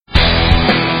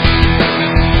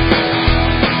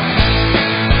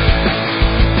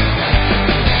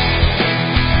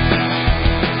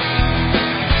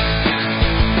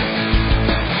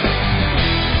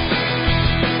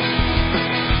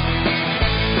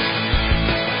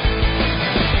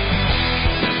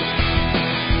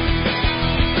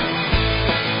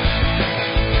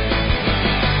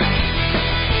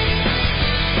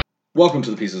Welcome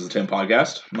to the Pieces of 10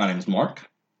 podcast. My name is Mark.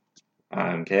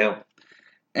 I'm Kale.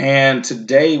 And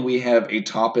today we have a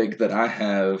topic that I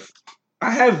have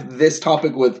this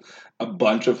topic with a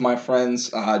bunch of my friends,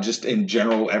 just in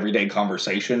general everyday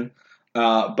conversation.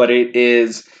 But it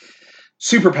is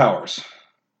superpowers.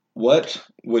 What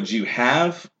would you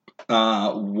have?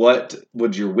 What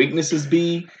would your weaknesses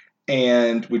be?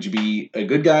 And would you be a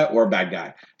good guy or a bad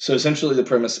guy? So essentially the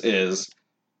premise is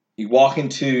you walk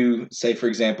into, say, for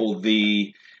example,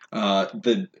 the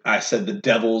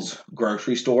devil's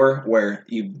grocery store where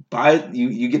you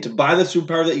get to buy the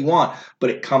superpower that you want, but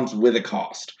it comes with a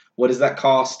cost. What does that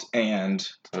cost? And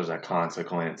There's a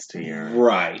consequence to your...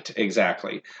 right,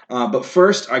 exactly. But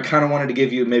first, I kind of wanted to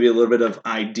give you maybe a little bit of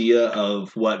idea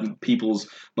of what people's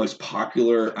most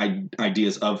popular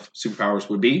ideas of superpowers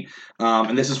would be.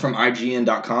 And this is from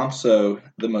IGN.com, so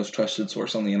the most trusted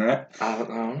source on the internet. I don't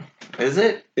know. Is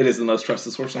it? It is the most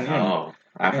trusted source on the internet. Oh,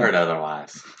 I've heard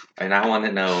otherwise. And I want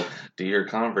to know, do your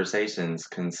conversations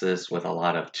consist with a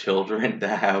lot of children to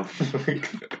have...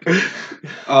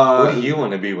 what do you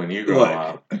want to be when you grow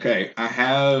up? Okay, I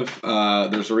have...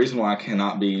 there's a reason why I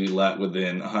cannot be let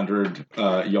within 100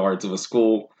 yards of a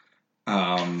school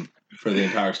for the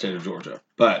entire state of Georgia.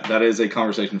 But that is a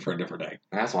conversation for a different day.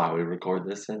 That's why we record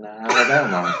this in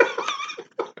Alabama.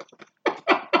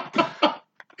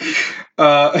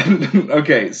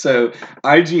 Okay, so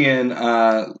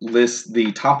IGN lists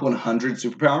the top 100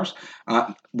 superpowers.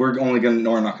 We're not going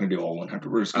to do all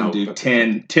 100. We're just going to do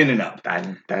 10 and up.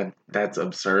 That's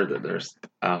absurd that there's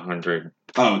 100.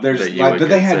 Oh, there's like, but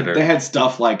they had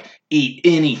stuff like eat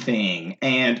anything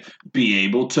and be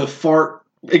able to fart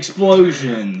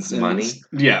explosions. And money.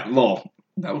 Yeah, lol.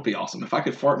 That would be awesome if I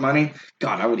could fart money.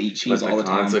 God, I would eat cheese all the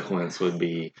time. The consequence would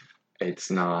be.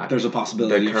 It's not. There's a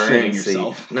possibility of shitting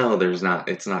yourself. No, there's not.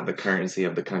 It's not the currency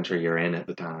of the country you're in at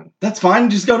the time. That's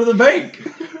fine. Just go to the bank.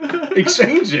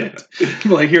 Exchange it.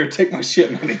 Like, here, take my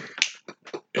shit money.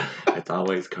 It's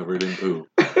always covered in poo.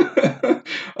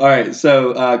 All right.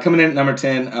 So coming in at number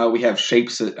 10, we have shape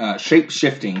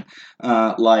shifting,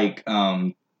 like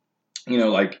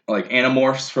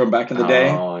Animorphs from back in the day.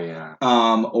 Oh yeah.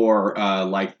 Or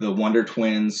like the Wonder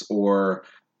Twins, or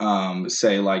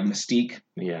say like Mystique.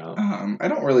 Yeah. I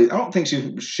don't think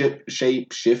she's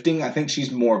shape shifting. I think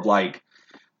she's more of like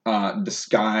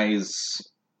disguise,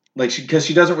 like because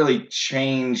she doesn't really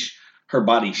change her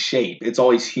body shape. It's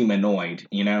always humanoid,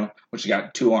 which she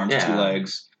got 2 arms, 2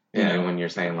 legs. Yeah, when you're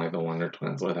saying like the Wonder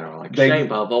Twins, where they're like shape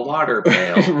of a water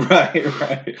pail.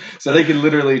 Right. So they can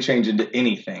literally change into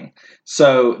anything.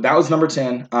 So that was number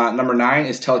 10. Number 9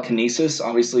 is telekinesis,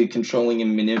 obviously controlling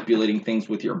and manipulating things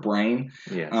with your brain.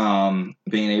 Yeah.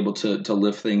 Being able to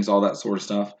lift things, all that sort of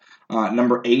stuff.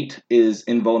 Number 8 is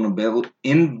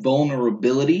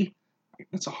invulnerability.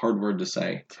 That's a hard word to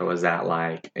say. So is that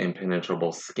like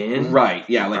impenetrable skin? Right.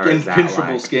 Yeah, like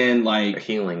impenetrable skin, like a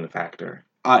healing factor.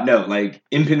 No, like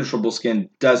impenetrable skin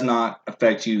does not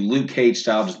affect you. Luke Cage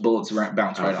style, just bullets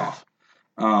bounce right off.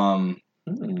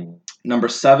 Number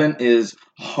 7 is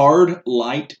hard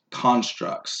light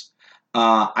constructs.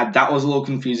 That was a little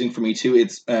confusing for me too.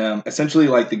 It's essentially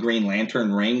like the Green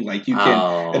Lantern ring. Like you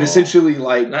can, it essentially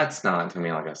like that's not to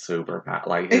me like a superpower.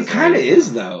 Like it kind of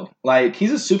is though. Like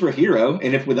he's a superhero,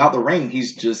 and if without the ring,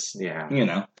 he's just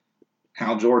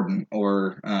Hal Jordan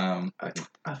or a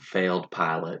failed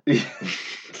pilot.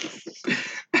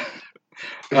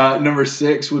 Number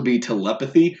 6 would be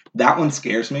telepathy. That one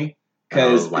scares me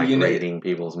because reading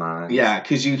people's minds. Yeah,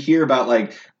 because you hear about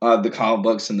like the comic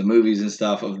books and the movies and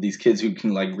stuff of these kids who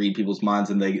can like read people's minds,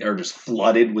 and they are just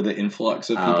flooded with an influx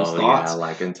of people's thoughts. Yeah,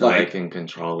 like until they can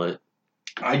control it.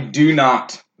 I do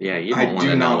not. Yeah, you don't want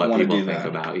to know what people think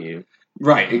about you.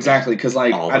 Right, exactly. Because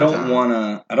like I don't want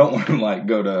to like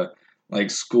go to like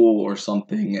school or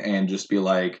something and just be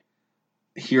like,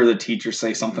 hear the teacher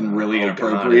say something really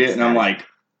inappropriate, and I'm like,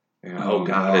 oh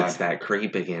God, it's that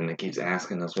creep again that keeps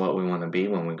asking us what we want to be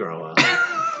when we grow up.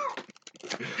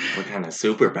 What kind of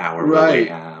superpower will we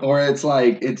have? Or it's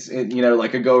like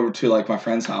like I go over to like my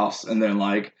friend's house and they're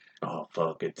like, oh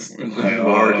fuck, it's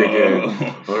Mark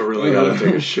again. I really gotta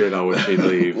take a shit. I wish he'd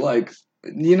leave. Like,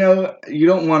 you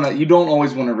don't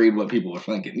always want to read what people are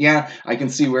thinking. Yeah, I can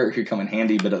see where it could come in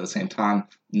handy, but at the same time,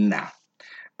 nah.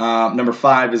 Number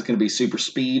 5 is going to be super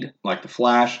speed, like the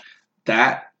Flash.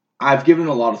 That I've given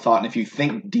a lot of thought, and if you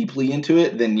think deeply into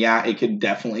it, then yeah, it could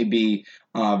definitely be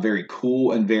very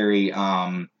cool and very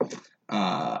what's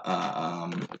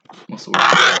the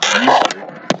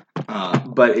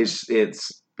word? But it's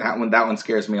that one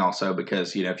scares me also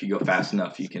because if you go fast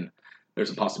enough, there's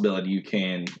a possibility you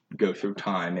can go through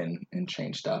time and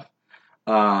change stuff.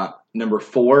 Number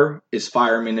 4 is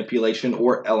fire manipulation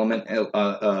or element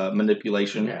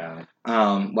manipulation. Yeah.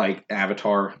 Like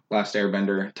Avatar, Last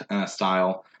Airbender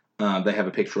style. They have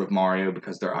a picture of Mario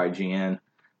because they're IGN.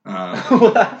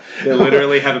 They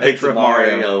literally have a picture of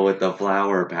Mario with the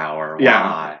flower power.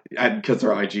 Yeah, because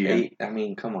they're IGN. I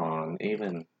mean, come on,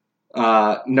 even.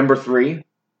 Number 3,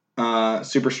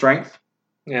 super strength.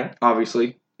 Yeah,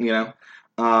 obviously, I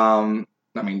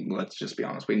mean, let's just be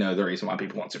honest. We know the reason why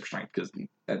people want super strength because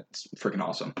that's freaking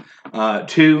awesome.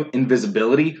 2,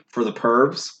 invisibility for the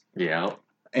pervs. Yeah.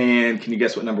 And can you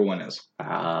guess what number 1 is?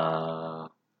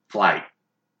 Flight.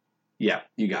 Yeah,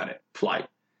 you got it. Flight.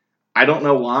 I don't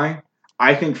know why.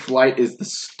 I think flight is the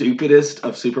stupidest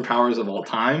of superpowers of all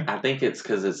time. I think it's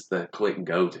because it's the quick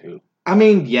go-to. I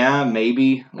mean, yeah,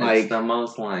 maybe. It's the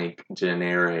most,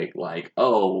 generic,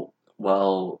 oh,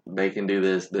 well, they can do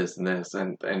this, this, and this,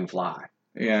 and fly.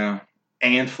 Yeah,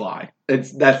 and fly.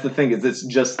 That's the thing, is it's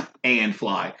just and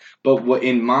fly. But what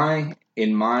in my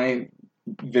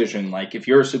vision, if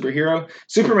you're a superhero,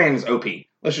 Superman is OP.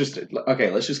 Let's just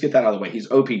get that out of the way. He's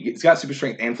OP. He's got super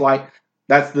strength and flight.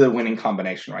 That's the winning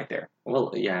combination right there.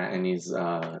 Well, yeah, and he's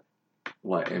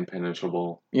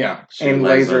impenetrable. Yeah, and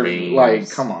laser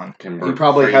beams, come on. He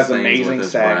probably has amazing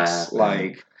sex.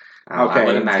 I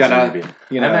would imagine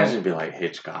it'd be like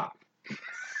Hitchcock.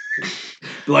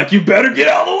 You better get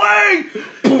out of the way!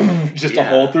 Boom! Just a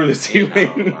hole through the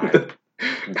ceiling.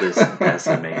 This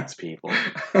decimates people.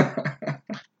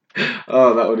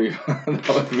 Oh, that would be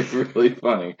really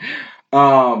funny.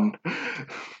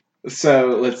 So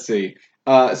let's see.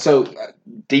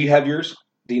 Do you have yours?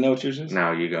 Do you know what yours is?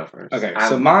 No, you go first. Okay,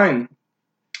 so mine,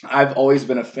 I've always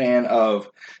been a fan of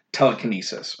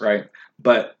telekinesis, right?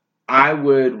 But I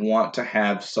would want to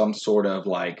have some sort of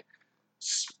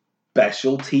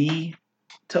specialty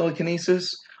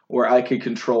telekinesis where I could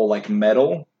control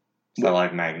metal. So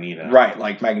Magneto. Right,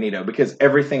 like Magneto, because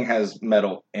everything has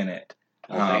metal in it.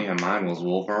 Mine was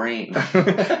Wolverine.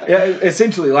 Yeah,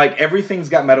 essentially, everything's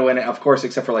got metal in it, of course,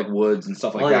 except for woods and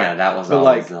stuff like that. Yeah, that was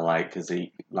always because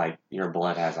your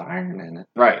blood has iron in it.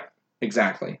 Right,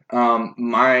 exactly.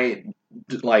 My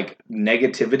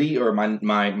negativity or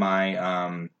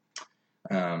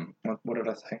what did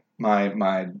I say?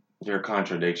 Your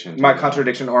contradiction. My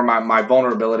contradiction or my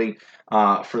vulnerability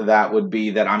for that would be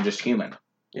that I'm just human.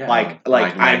 Yeah, like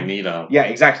Magneto. Yeah,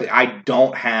 exactly. I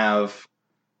don't have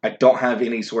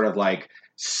any sort of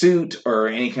suit or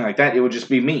anything like that. It would just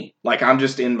be me. I'm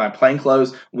just in my plain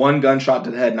clothes, one gunshot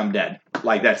to the head, and I'm dead.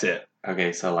 That's it.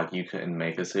 Okay, so you couldn't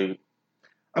make a suit?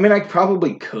 I mean, I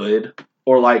probably could,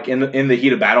 or in the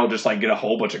heat of battle, just get a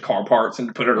whole bunch of car parts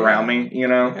and put it around me. Yeah,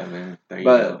 man. There you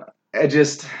go. It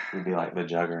just would be like the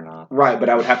Juggernaut. Right, but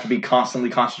I would have to be constantly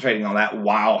concentrating on that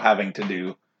while having to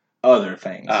do other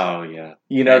things. Oh yeah,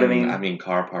 you know what I mean. I mean,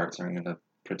 car parts aren't going to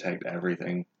protect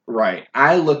everything. Right.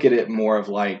 I look at it more of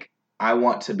I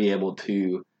want to be able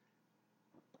to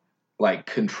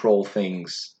control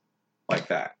things like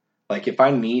that. If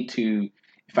I need to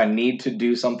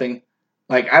do something,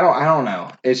 I don't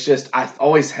know. It's just I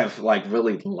always have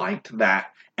really liked that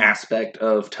aspect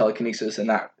of telekinesis and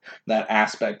that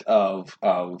aspect of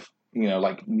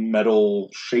metal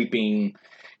shaping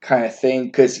kind of thing,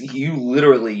 because you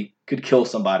literally could kill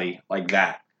somebody like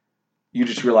that. You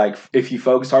just be if you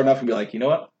focus hard enough and be you know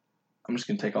what? I'm just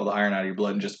going to take all the iron out of your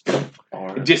blood and just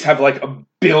have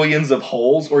billions of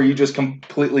holes, or you just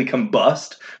completely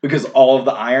combust because all of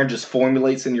the iron just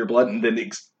formulates in your blood and then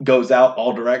it goes out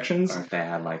all directions. Or if they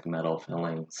had metal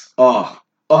fillings. Oh,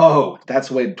 that's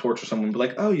a way to torture someone.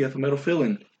 Be oh, you have a metal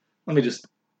filling. Let me just...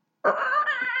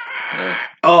 Yeah.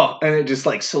 Oh, and it just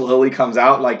slowly comes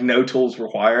out no tools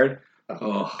required.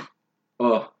 Oh.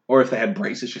 Or if they had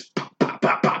braces, just pop, pop,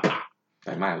 pop, pop, pop.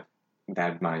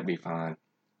 That might be fine.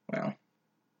 Well,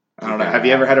 I don't know. Have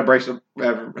you ever had a brace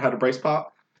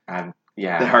pop?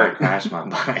 Yeah, they hurt. I crashed my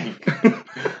bike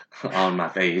on my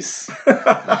face.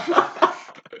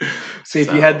 See,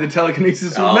 if you had the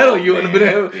telekinesis with metal, you would have been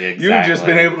able. Exactly. You would just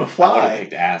been able to fly. I would have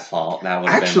picked asphalt. That would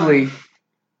actually,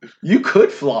 you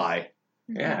could fly.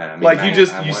 Yeah, I mean,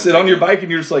 you sit on your bike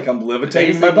and you're just I'm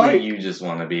levitating my bike. You just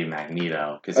want to be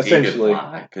Magneto because he could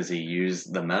fly because he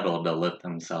used the metal to lift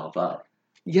himself up.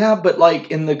 Yeah, but like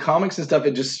in the comics and stuff,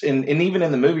 it just and even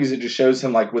in the movies, it just shows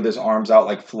him like with his arms out,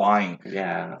 like flying.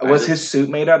 Yeah. Was his suit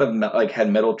made out of like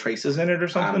had metal traces in it or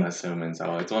something? I'm assuming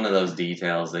so. It's one of those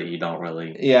details that you don't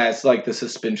really. Yeah, it's like the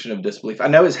suspension of disbelief. I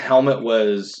know his helmet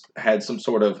had some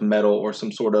sort of metal or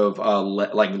some sort of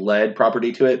like lead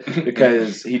property to it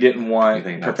because he didn't want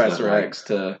Professor X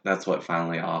to. That's what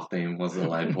finally offed him was the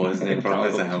lead poisoning from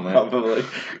his helmet. Probably.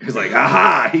 He's like,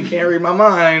 aha, he can't read my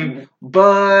mind,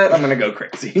 but I'm gonna go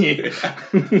crazy.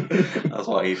 That's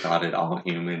why he thought it all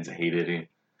humans hated him.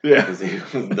 Yeah, because he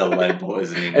was the lead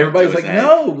poisoning. Everybody's like,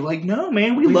 no,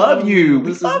 man, we love you.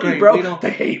 We love you, bro. They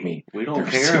hate me. We don't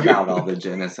care about all the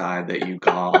genocide that you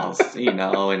caused,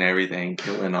 and everything,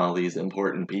 killing all these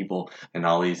important people, and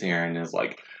all he's hearing is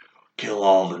like, kill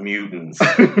all the mutants.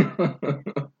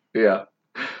 Yeah.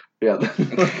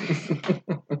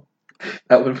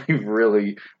 That would be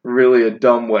really, really a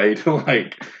dumb way to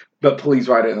like. But please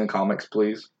write it in the comics,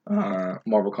 please.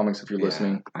 Marvel Comics, if you're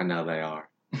listening. I know they are.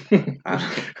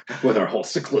 With our whole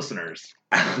 6 listeners.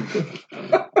 At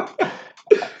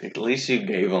least you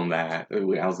gave them that. I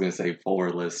was going to say 4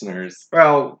 listeners.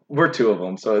 Well, we're 2 of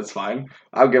them, so it's fine.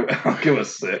 I'll give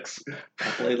us 6. I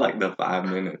played like the 5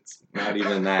 minutes, not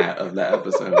even that, of the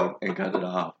episode and cut it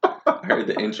off. I heard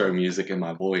the intro music in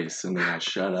my voice, and then I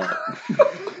shut up.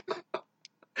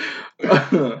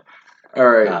 All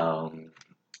right.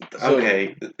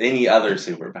 Okay. Any other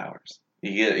superpowers?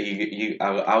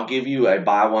 I'll give you a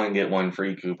buy one get one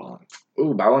free coupon.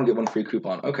 Ooh, buy one get one free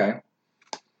coupon. Okay.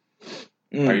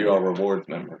 Are you a rewards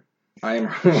member? I am.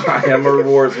 I am a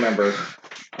rewards member.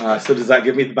 So does that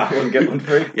give me the buy one get one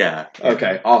free? Yeah.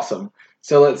 Okay. Awesome.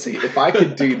 So let's see. If I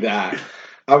could do that,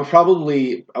 I would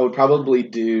probably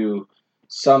do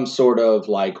some sort of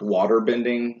like water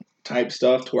bending type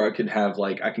stuff to where I could have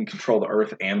like I can control the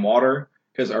earth and water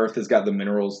because earth has got the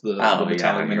minerals, the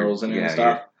metallic minerals in it and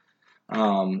stuff.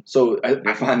 So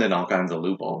you're finding all kinds of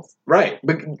loopholes, right?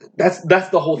 But that's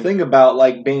the whole thing about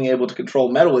like being able to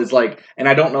control metal is like, and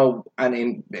I don't know. I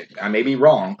mean, I may be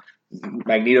wrong.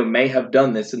 Magneto may have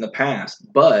done this in the past,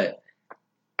 but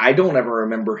I don't ever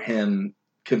remember him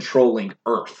controlling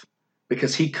Earth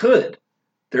because he could.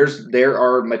 There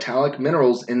are metallic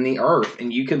minerals in the Earth,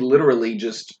 and you could literally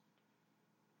just,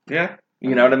 you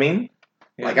know what I mean?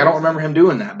 Yeah, like I don't remember him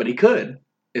doing that, but he could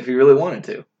if he really wanted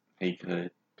to. He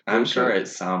could. I'm sure at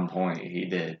some point he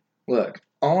did. Look,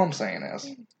 all I'm saying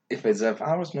is, if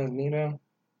I was Magneto,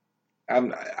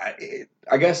 I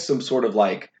guess some sort of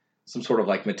like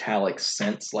metallic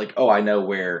sense, like I know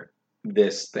where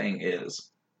this thing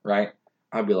is, right?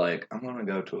 I'd be like, I'm gonna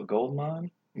go to a gold mine.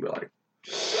 I'd be like,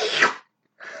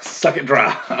 suck it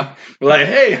dry. Be like,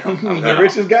 hey, I'm the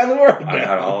richest guy in the world. I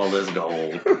got all this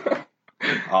gold.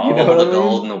 All the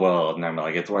gold in the world. And I'm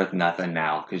like, it's worth nothing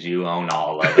now because you own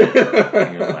all of it.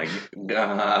 And you're like,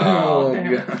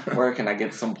 where can I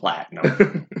get some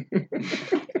platinum?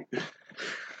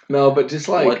 No, but just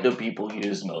like... What do people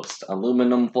use most?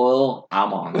 Aluminum foil?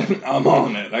 I'm on it. I'm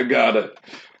on it. I got it.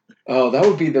 Oh, that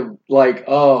would be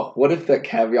what if that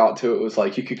caveat to it was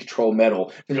like you could control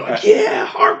metal? And you're like, yeah,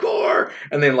 hardcore!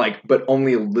 And then but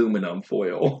only aluminum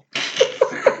foil.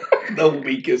 The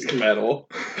weakest metal.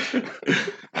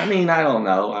 I mean, I don't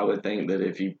know. I would think that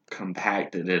if you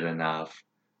compacted it enough,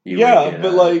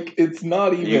 it's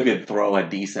not even. You could throw a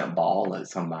decent ball at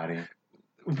somebody.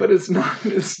 But it's not.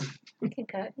 It can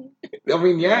cut you. I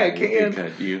mean, it can. It can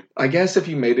cut you. I guess if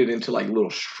you made it into like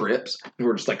little strips, and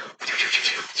we're just like.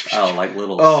 Like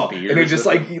little spears. And it just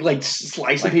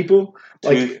slicing people.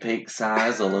 Toothpick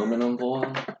size aluminum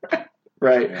foil.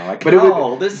 Right.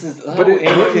 This is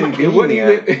it wouldn't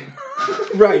even.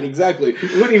 Right, exactly. It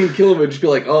wouldn't even kill him. It would just be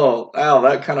like, oh, ow,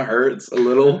 that kind of hurts a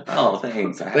little. Oh,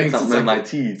 thanks. I had something in my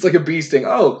teeth. It's like a bee sting.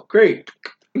 Oh, great.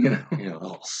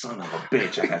 Oh, son of a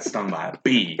bitch, I got stung by a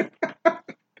bee.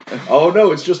 Oh,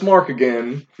 no, it's just Mark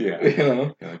again. Yeah.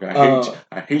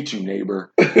 I hate you,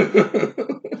 neighbor.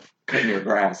 Cutting your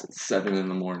grass at 7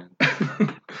 a.m.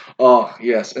 Oh,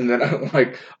 yes. And then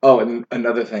and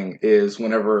another thing is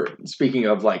whenever, speaking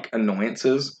of like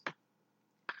annoyances,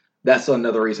 that's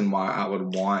another reason why I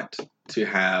would want to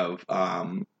have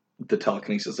the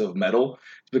telekinesis of metal.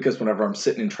 Because whenever I'm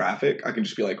sitting in traffic, I can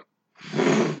just be like,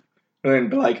 and then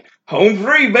be like, home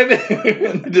free, baby.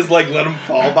 And just like let them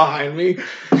fall behind me.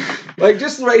 Like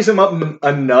just raise them up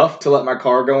enough to let my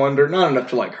car go under. Not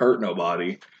enough to like hurt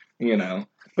nobody,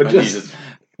 But just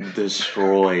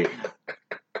destroy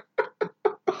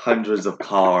hundreds of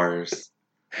cars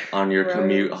on your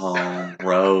commute home.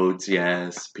 Roads,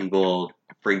 yes. People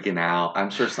freaking out. I'm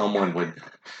sure someone would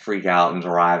freak out and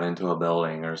drive into a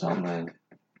building or something.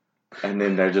 And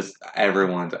then they're just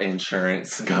everyone's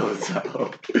insurance goes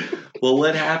up. Well,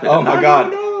 what happened? Oh my I god.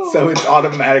 don't know. So it's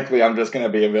automatically I'm just gonna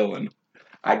be a villain.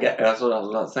 I get that's what I was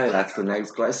about to say. That's the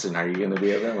next question. Are you going to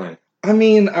be a villain? I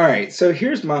mean, alright, so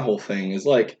here's my whole thing is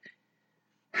like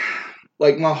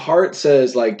my heart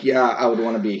says like, yeah, I would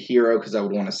want to be a hero because I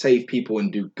would want to save people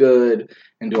and do good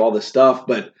and do all this stuff,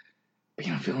 but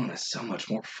being a villain is so much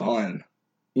more fun.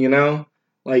 You know?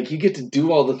 Like you get to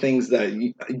do all the things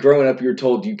that growing up you're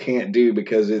told you can't do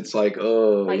because it's like,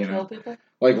 oh, Like you know. kill people?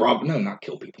 Like not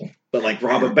kill people, but like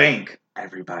rob a bank.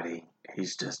 Everybody,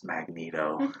 he's just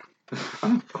Magneto.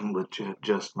 I'm legit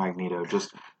just Magneto.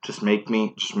 Just make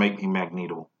me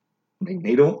Magneto.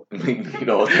 Magneto?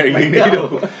 Magneto, there you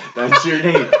Magneto. go. That's your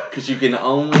name. Because you can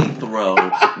only throw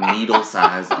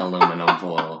needle-sized aluminum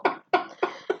foil.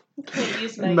 You can't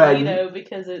use Magneto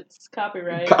because it's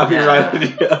copyright.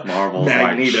 Copyrighted. Yeah. Marvel's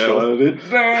Magneto. like, shut it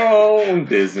down.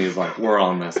 Disney's like, we're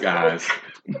on this, guys.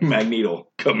 Magneto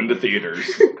coming to theaters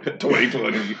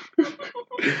 2020.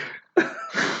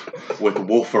 With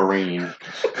Wolverine.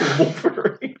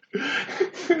 Wolverine.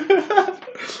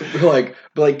 But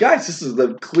like, guys, this is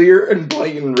the clear and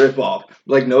blatant ripoff.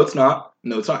 Like, no, it's not.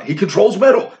 No, it's not. He controls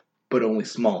metal, but only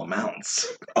small amounts.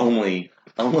 Only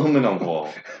aluminum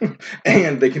foil.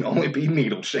 And they can only be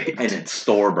needle shaped. And it's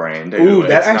store brand, dude. Ooh,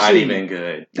 that it's actually- not even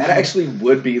good. That actually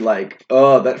would be like,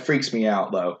 oh, that freaks me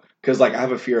out though. Because like I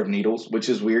have a fear of needles, which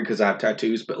is weird because I have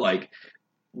tattoos, but like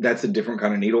that's a different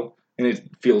kind of needle and it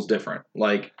feels different.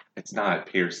 Like, It's not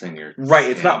piercing your right,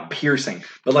 it's skin. not piercing.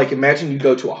 But like imagine you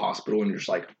go to a hospital and you're just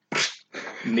like,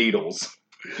 needles.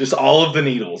 Just all of the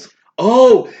needles.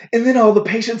 Oh, and then all the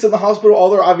patients in the hospital,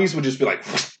 all their IVs would just be like,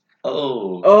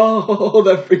 Oh. oh,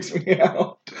 that freaks me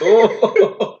out.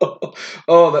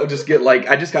 Oh, that would just get like,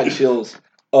 I just got chills.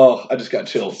 Oh, I just got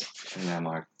chills. And then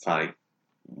Mark's like,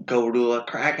 go to a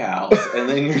crack house. And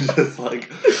then you're just like,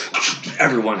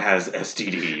 everyone has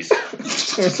STDs.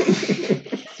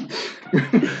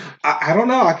 I don't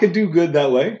know. I could do good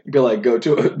that way. Be like, go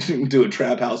to a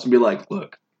trap house and be like,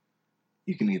 look,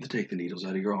 you can either take the needles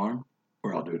out of your arm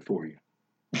or I'll do it for you.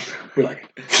 We're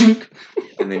like,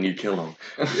 And then you kill them.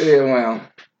 yeah, well,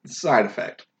 side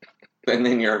effect. And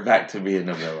then you're back to being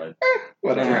a villain.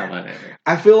 Whatever. Yeah, whatever.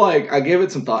 I feel like I gave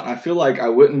it some thought, and I feel like I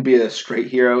wouldn't be a straight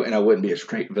hero and I wouldn't be a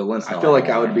straight villain. I feel like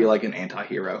I would be like an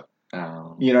anti-hero. You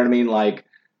know what I mean? Like,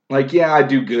 yeah, I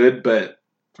do good, but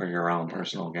For your own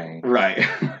personal gain. right.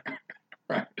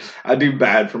 Right. I do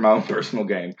bad for my own personal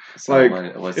gain. So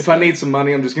Like, what's If I need some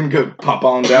money, I'm just gonna go pop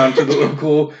on down to the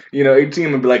local,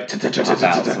 ATM and be like, pop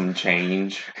out some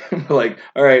change. like,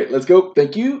 all right, let's go.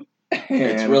 Thank you. It's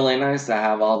And really nice to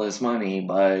have all this money,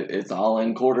 but it's all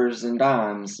in quarters and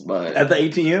dimes. But at the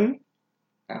ATM.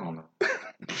 I don't know.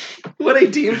 What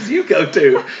ATMs do you go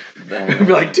to? Then-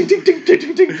 be like, ting, ting, ting, ting,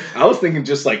 ting, ting. I was thinking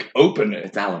just like open it.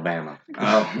 It's Alabama.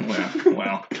 Oh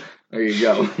well, there you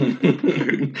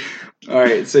go. All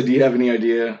right. So, do you have any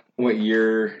idea what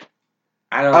year?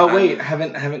 I don't. Oh wait,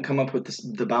 haven't come up with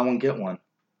the buy one get one.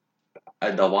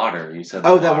 The water. You said.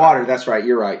 Oh, that water. That's right.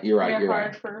 You're right. You're They're right.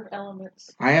 hard for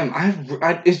elements. I am.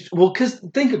 Because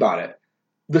think about it.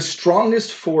 The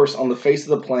strongest force on the face of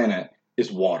the planet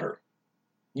is water.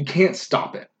 You can't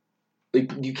stop it.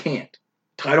 Like, you can't.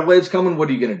 Tidal waves coming. What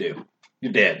are you gonna do?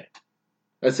 You're dead.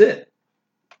 That's it.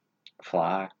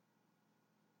 Fly.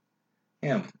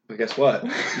 Yeah, but guess what?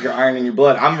 You're iron in your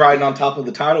blood. I'm riding on top of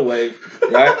the tidal wave,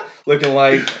 right? Looking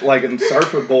like a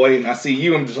surfer boy, and I see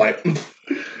you. I'm just like,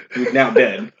 you're now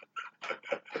dead.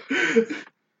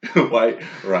 White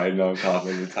riding on top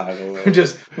of the tidal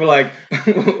wave. We're like,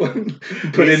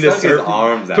 put He in the stuck his surf.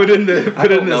 arms out. Put in the I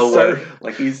don't know surf. what.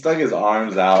 Like he stuck his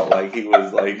arms out, like he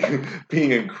was like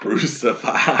being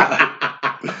crucified.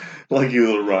 Like he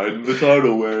was riding the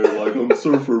tidal wave, like I'm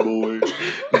surfer boy.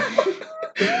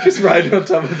 Just riding on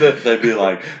top of the They'd be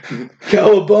like,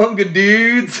 Cowabunga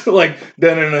dudes. Like,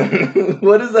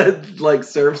 what is that, like,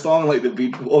 surf song? Like the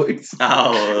Beach Boys?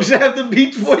 oh, Just have the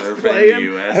Beach Boys surfing playing.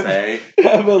 USA.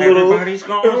 Have a little Everybody's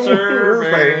going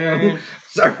surfing.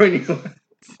 surfing.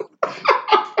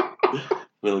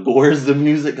 We're like, where's the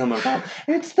music coming from?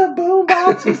 It's the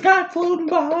boombox he's got floating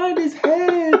behind his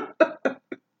head.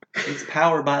 It's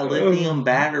powered by lithium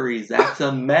batteries. That's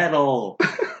a metal.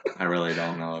 I really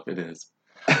don't know if it is.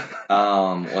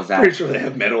 Was that? Pretty sure they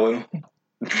have metal in them.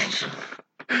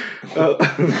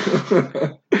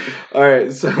 All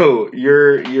right, so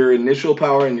your initial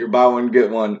power and your buy one get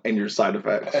one and your side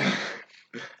effects.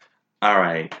 All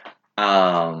right.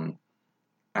 I'm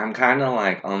kind of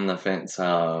like on the fence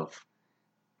of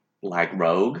like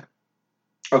Rogue.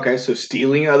 Okay, so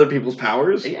stealing other people's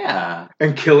powers Yeah.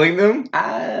 and killing them.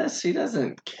 She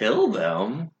doesn't kill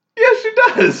them. Yeah, she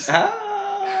does.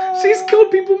 She's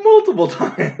killed people multiple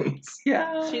times.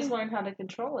 Yeah. She's learned how to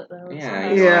control it though. Yeah,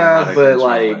 somehow. you learn how Yeah, to but control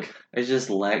like, it. It's just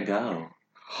let go.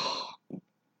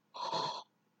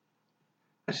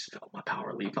 I just felt my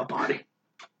power leave my body.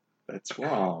 That's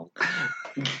wrong.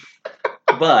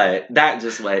 But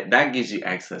that gives you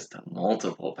access to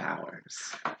multiple powers.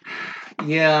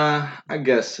 Yeah, I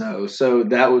guess so. So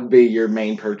that would be your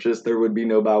main purchase. There would be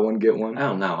no buy one get one.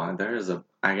 Oh no,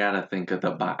 I gotta think of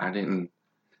I didn't.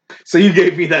 So you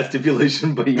gave me that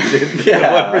stipulation, but you didn't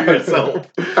get one for yourself.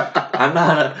 I'm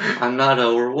not a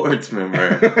rewards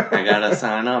member. I gotta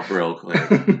sign up real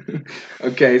quick.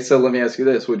 Okay, so let me ask you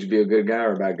this: would you be a good guy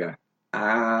or a bad guy?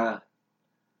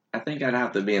 I think I'd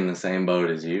have to be in the same boat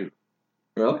as you.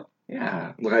 Really?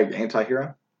 Yeah. Like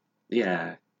anti-hero?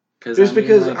 Yeah. Just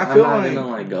because I feel I'm like not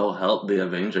gonna go help the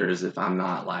Avengers if I'm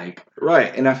not like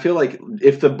right, and I feel like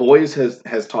if the boys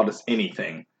has taught us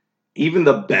anything, even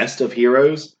the best of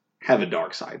heroes have a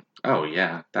dark side. oh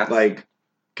yeah, that's Like,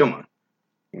 come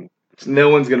on, no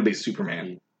one's gonna be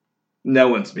Superman. No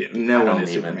one is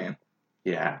Superman.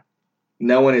 yeah.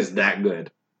 No one is that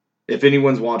good. If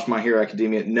anyone's watched My Hero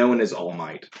Academia, no one is All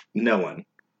Might. No one.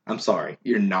 I'm sorry,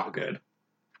 you're not good.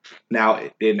 Now,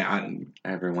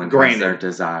 Everyone has Granted. their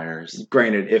desires.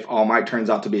 granted, if All Might turns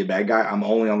out to be a bad guy, I'm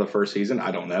only on the first season.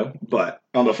 I don't know, but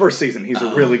on the first season, he's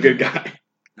a really good guy.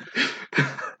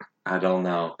 I don't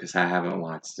know because I haven't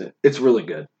watched it. It's really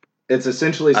good. It's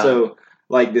essentially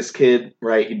like this kid,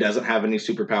 right? He doesn't have any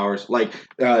superpowers. Like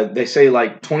they say,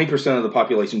 like 20% of the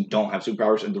population don't have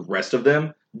superpowers, and the rest of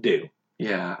them do.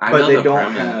 Yeah, I But know they the don't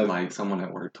premise. have- Like someone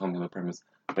at work told me the premise,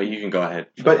 but you can go ahead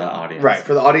for But the audience. right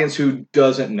for the audience who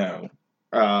doesn't know,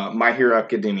 My Hero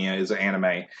Academia is an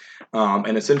anime,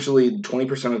 and essentially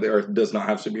 20% of the Earth does not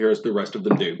have superheroes. The rest of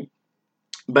them do,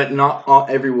 but not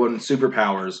everyone's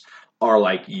superpowers are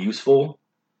like useful.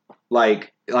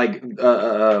 Like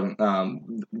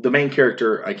the main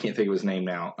character, I can't think of his name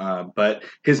now, but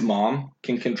his mom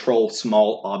can control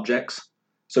small objects,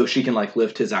 so she can like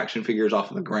lift his action figures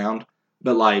off of the ground.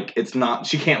 But like it's not,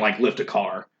 she can't like lift a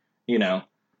car, you know.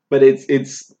 But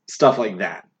it's stuff like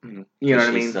that. Mhm. You know Does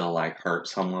what I she mean? still like hurt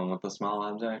someone with a small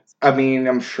object, I mean,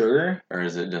 I'm sure. or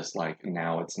is it just like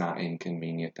now it's not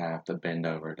inconvenient to have to bend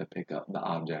over to pick up the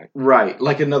object? Right,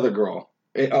 like another girl.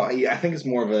 Yeah, I think it's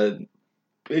more of a.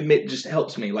 It just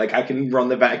helps me. Like I can run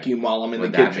the vacuum while I'm in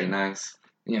Would the that kitchen. be nice?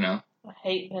 You know. I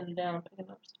hate bending down and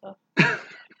picking up stuff.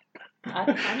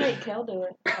 I make Kel do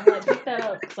it. I'm like, pick that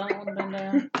up because I don't want to bend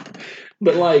down.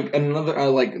 But like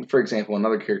like for example,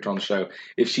 another character on the show,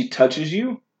 if she touches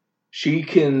you, she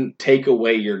can take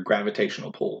away your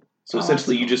gravitational pull. So Oh,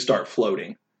 essentially, that's you cool. just start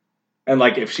floating. And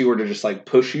like if she were to just like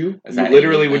push you, Is you that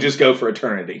literally would anything? just go for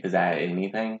eternity. Is that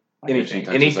anything? Like Anything. If she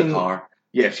touches Anything- a car.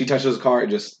 Yeah, if she touches a car, it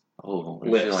just Oh, if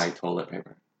she Lifts. like toilet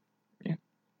paper. Yeah.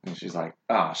 And she's like,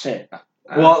 oh shit.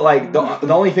 well, like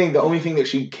the only thing that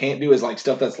she can't do is like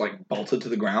stuff that's like bolted to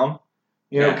the ground.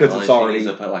 You know, because it's she already needs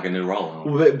to put like a new roll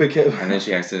on. because And then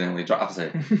she accidentally drops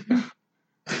it.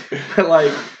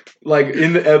 like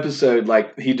in the episode,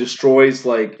 like he destroys,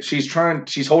 like she's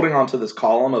holding onto this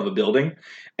column of a building,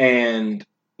 and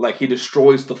like he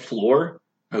destroys the floor.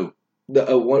 Who?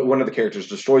 The one of the characters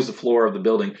destroys the floor of the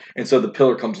building, and so the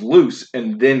pillar comes loose,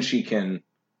 and then she can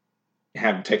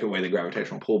take away the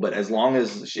gravitational pull. But as long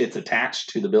as it's attached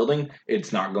to the building,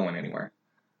 it's not going anywhere.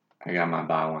 I got my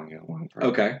buy one get one for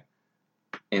Okay,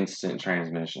 instant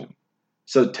transmission.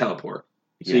 so teleport.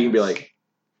 So you can be Yes. like,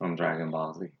 From Dragon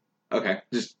Ball Z. okay,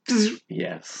 just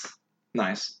Yes.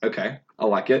 nice. Okay, I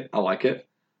like it. I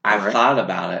Alright. thought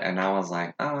about it and I was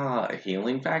like, a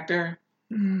healing factor?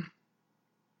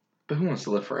 But who wants to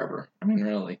live forever? I mean,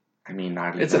 really, I mean,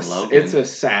 not it's even a Logan. it's a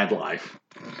sad life.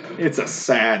 It's a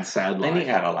sad Then you life.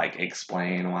 gotta like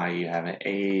explain why you haven't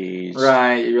aged.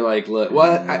 Right, you're like, look.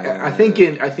 Well, I think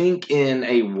in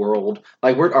a world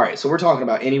like we're all right. So we're talking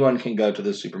about anyone can go to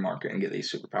the supermarket and get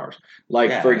these superpowers.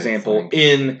 Like Yeah, for it's example, like-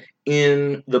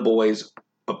 in the boys,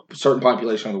 a certain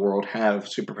population of the world have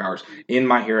superpowers. In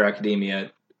My Hero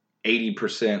Academia,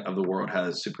 80% of the world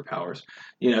has superpowers.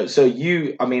 You know, so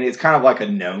I mean, it's kind of like a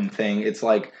known thing. It's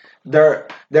like there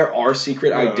are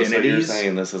secret Oh, so you're identities.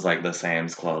 saying this is like the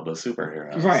Sam's Club of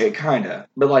superheroes. Right, kind of.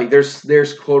 But like,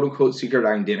 there's quote unquote secret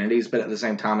identities, but at the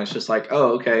same time, it's just like,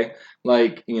 oh, okay,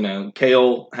 like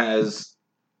Kale has,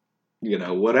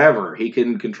 whatever, he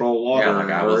can control water. Yeah,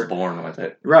 like I was or- born with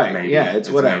it. right. Maybe. Yeah,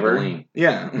 it's whatever. Maybelline.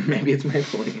 Yeah, maybe it's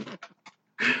Maybelline.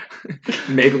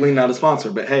 Maybelline not a sponsor,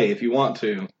 but hey, if you want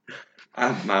to,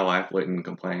 My wife wouldn't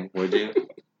complain, would you?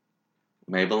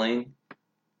 Maybelline?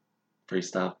 Free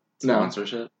stuff? No.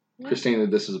 Sponsorship? Christina,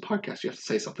 this is a podcast. You have to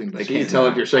say something. They She can't is tell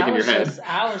not. if you're shaking your head.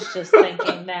 I was just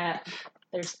thinking that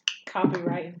there's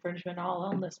copyright infringement all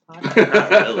on this Not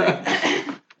podcast.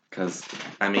 really. Because,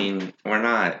 I mean, we're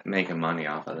not making money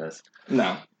off of this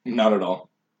No, not at all.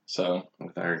 So,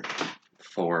 with our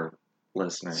 4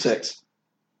 listeners. 6.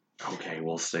 Okay,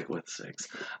 we'll stick with 6.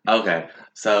 Okay,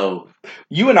 so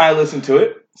You and I listen to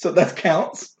it, so that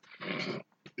counts.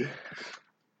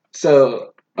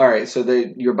 So, all right. So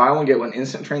your buy one get one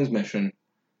instant transmission,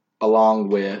 along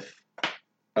with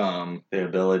the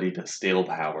ability to steal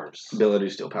powers. ability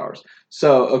to steal powers.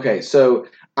 So okay. So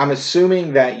I'm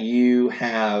assuming that you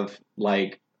have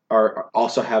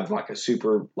also have like a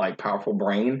super like powerful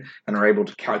brain and are able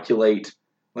to calculate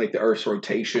like the Earth's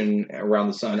rotation around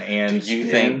the sun and Do you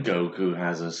spin. think Goku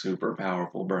has a super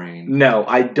powerful brain? No,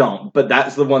 I don't. But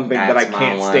that's the one thing that I That's my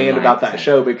can't one, stand like, about that thing.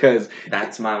 show because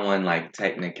That's my one like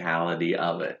technicality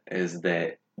of it is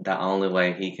that the only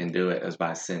way he can do it is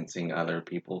by sensing other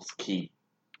people's ki.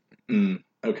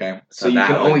 okay. So So you that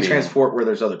can would only be- transport where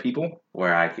there's other people.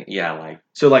 Where I can, yeah, like,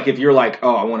 So like if you're like,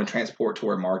 oh, I want to transport to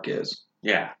where Mark is.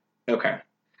 yeah. Okay.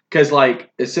 Because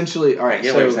like essentially, all I right.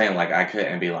 get So what you're saying. Like, I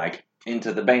couldn't be like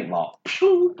into the bank vault,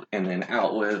 and then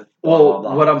out with. Blah, well, blah,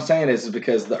 blah. what I'm saying is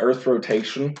because the Earth's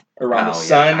rotation around Oh, the yeah,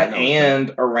 sun I know.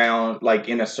 and around like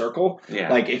in a circle. Yeah.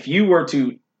 Like if you were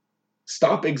to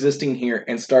stop existing here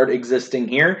and start existing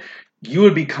here, you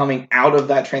would be coming out of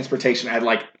that transportation at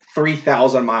like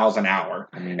 3,000 miles an hour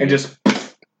I mean, and just.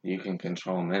 you can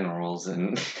control minerals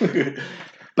and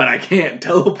But I can't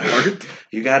teleport.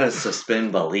 you gotta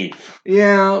suspend belief.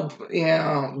 Yeah.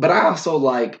 But I also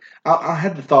I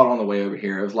had the thought on the way over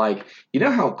here of like, you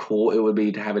know how cool it would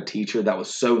be to have a teacher that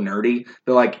was so nerdy.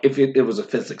 They're like, if it was a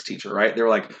physics teacher, right? They're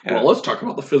like, Yeah. well, let's talk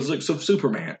about the physics of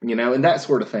Superman, and that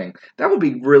sort of thing. That would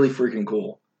be really freaking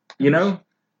cool, But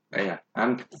yeah,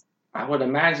 I would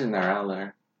imagine they're out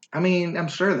there. I mean, I'm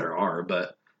sure there are,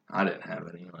 but I didn't have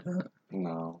any like that.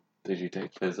 No, did you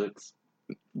take physics?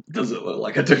 Does it look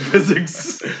like I took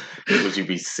physics? Would you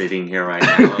be sitting here right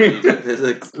now if you took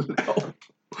physics? No.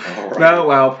 All right. No,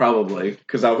 well, probably,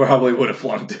 because I probably would have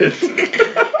flunked it.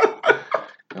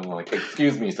 I'm like,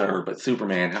 excuse me, sir, but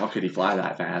Superman, how could he fly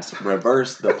that fast?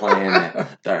 Reverse the planet,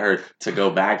 the Earth, to go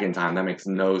back in time. That makes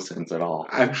no sense at all.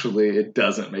 Actually, it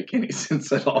doesn't make any sense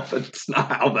at all. It's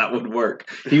not how that would work.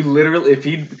 He literally,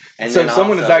 And so then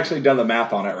someone has also- actually done the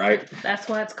math on it, right? That's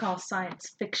why it's called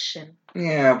science fiction.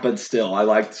 Yeah, but still, I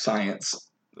like science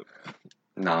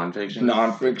Nonfiction.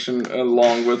 nonfiction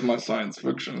along with my science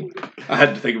fiction. I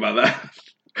had to think about that.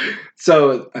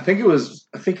 So I think it's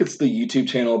the YouTube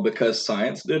channel Because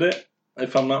Science did it,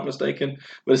 if I'm not mistaken.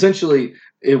 But essentially,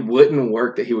 it wouldn't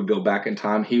work that he would go back in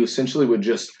time. He essentially would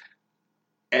just.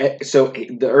 So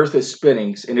the Earth is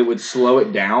spinning, and it would slow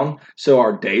it down. So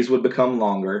our days would become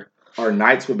longer, our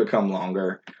nights would become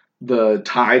longer, the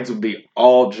tides would be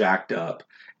all jacked up,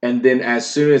 and then as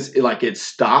soon as it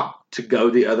stopped to go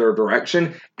the other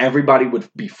direction, everybody would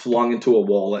be flung into a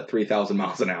wall at 3,000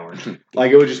 miles an hour.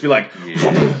 Like it would just be like,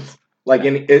 Yeah. like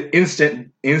an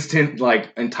instant,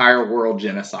 like entire world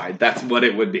genocide. That's what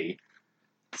it would be.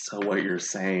 So what you're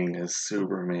saying is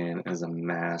Superman is a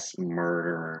mass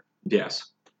murderer, Yes,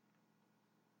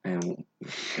 and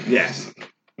yes.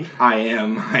 I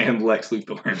am Lex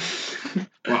Luthor.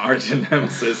 My arch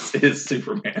nemesis is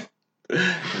Superman.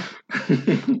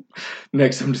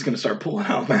 Next, I'm just gonna start pulling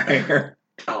out my hair.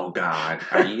 oh God,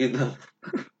 are you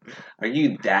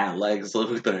that Lex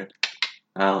Luthor?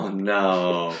 Oh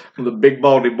no. The big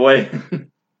baldy boy.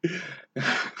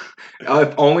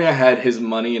 If only I had his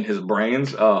money and his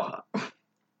brains. Oh,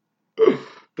 that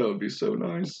would be so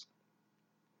nice.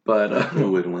 But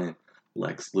Who would win,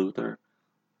 Lex Luthor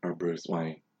or Bruce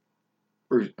Wayne?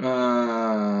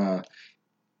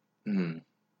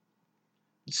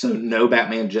 So no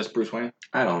Batman, just Bruce Wayne.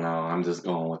 I don't know. I'm just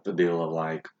going with the deal of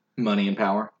like, Money and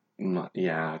power.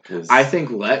 yeah, because I think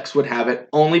Lex would have it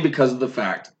only because of the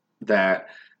fact that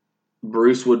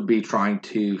Bruce would be trying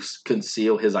to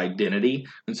conceal his identity,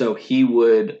 and so he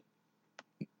would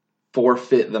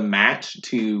forfeit the match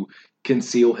to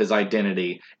conceal his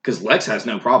identity. Because Lex has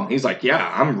no problem. He's like,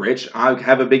 yeah, I'm rich. I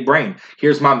have a big brain.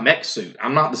 Here's my mech suit.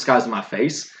 I'm not disguising my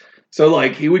face. So,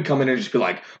 like, he would come in and just be,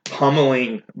 like,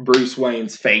 pummeling Bruce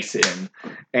Wayne's face in.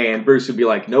 And Bruce would be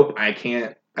like, nope, I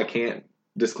can't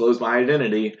disclose my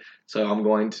identity, so I'm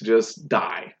going to just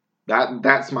die.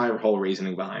 That's my whole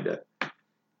reasoning behind it.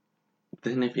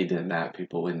 then if he did that,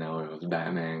 people would know it was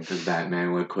Batman because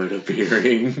Batman would quit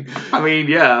appearing. I mean,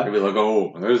 yeah. They'd be like,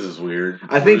 "Oh, this is weird."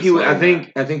 I think he would. Bruce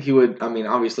Wayne. I think he would. I mean,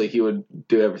 obviously, he would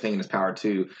do everything in his power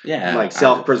to Yeah, like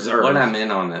self-preserve. What I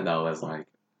meant on it though is like,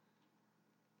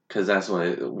 because that's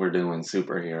what we're doing,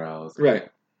 superheroes. Right.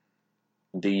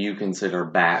 Do you consider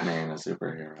Batman a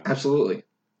superhero? Absolutely.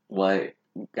 What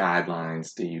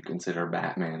guidelines do you consider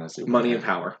Batman a superhero? Money and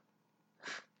power.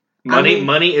 I mean-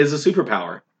 Money is a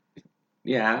superpower.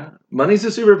 Yeah. Money's a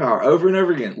superpower over and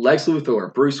over again. Lex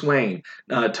Luthor, Bruce Wayne,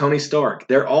 Tony Stark.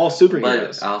 They're all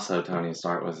superheroes. But also, Tony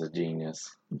Stark was a genius.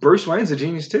 Bruce Wayne's a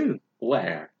genius too.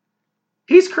 Where?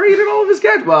 He's created all of his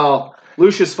gadgets. Well,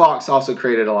 Lucius Fox also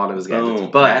created a lot of his gadgets.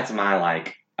 Boom. But That's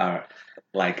my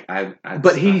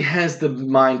but he has the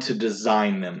mind to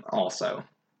design them also.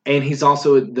 And he's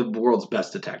also the world's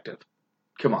best detective.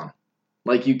 Come on.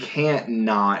 Like, you can't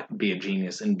not be a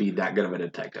genius and be that good of a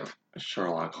detective.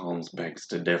 Sherlock Holmes begs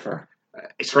to differ.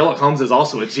 Sherlock Holmes is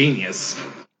also a genius.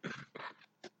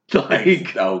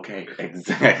 Like, Okay,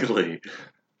 exactly.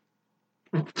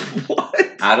 what?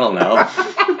 I don't know.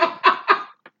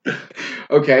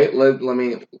 Okay, let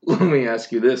me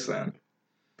ask you this then.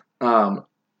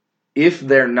 If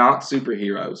they're not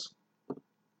superheroes,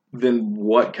 then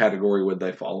what category would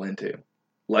they fall into?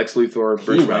 Lex Luthor,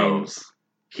 Bruce Wayne, Heroes.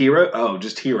 hero? Oh,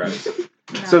 just heroes.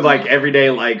 No. So like everyday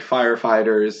like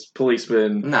firefighters,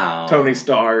 policemen, No. Tony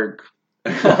Stark,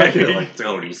 I feel like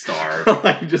Tony Stark.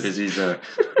 like Because just he's a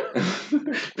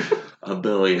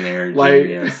billionaire like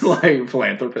genius. like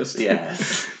philanthropist.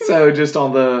 Yes. So just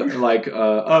on the like,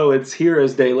 oh, it's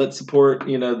Heroes Day. Let's support the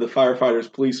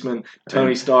firefighters, policemen,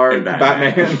 Tony And- Stark, and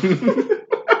Batman.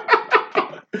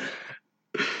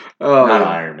 Oh, Not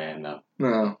Iron Man, though.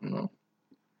 no,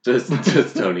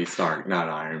 Just Tony Stark, not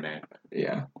Iron Man.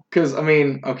 yeah. Because I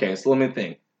mean, okay, so let me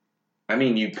think. I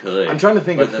mean, you could. I'm trying to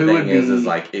think but of the who thing would be. is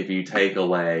like, if you take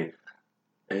away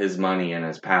his money and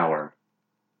his power,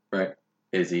 Right.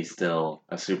 is he still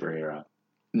a superhero?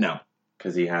 No,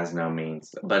 Because he has no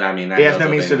means. But I mean, that he has goes no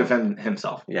with means to any- defend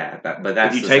himself. Yeah, but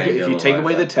that's If you the take same if deal you with take like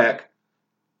away the tech,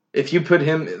 if you put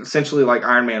him essentially like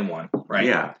Iron Man 1, right?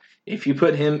 Yeah, If you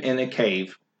put him in a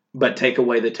cave but take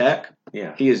away the tech,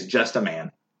 yeah. he is just a man.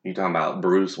 You talking about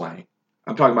Bruce Wayne?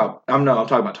 I'm talking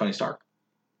about Tony Stark.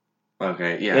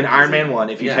 Okay, yeah. In 'cause Iron Man 1,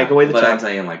 if you yeah, take away the but I'm tech,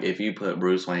 saying like if you put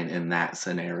Bruce Wayne in that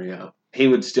scenario, he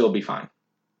would still be fine.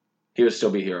 He would still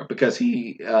be a hero because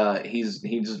he's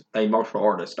a martial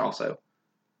artist also.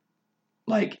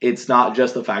 Like, it's not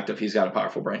just the fact of he's got a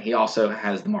powerful brain. He also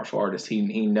has the martial artist. He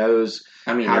knows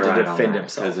I mean, how you're to right defend on that,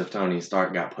 himself. because if Tony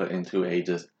Stark got put into a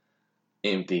just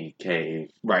empty cave,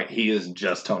 right. He is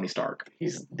just Tony Stark.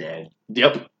 he's dead.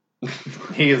 Yep.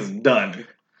 He is done.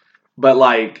 But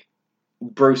like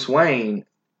Bruce Wayne,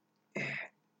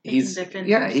 he's He can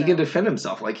defend he can himself. defend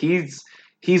himself. Like he's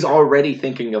already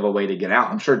thinking of a way to get out.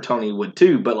 I'm sure Tony would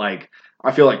too, but like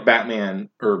I feel like Batman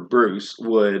or Bruce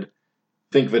would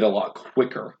think of it a lot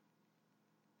quicker.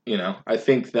 I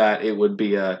think that it would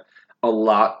be a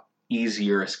lot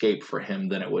easier escape for him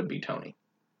than it would be Tony.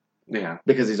 Yeah,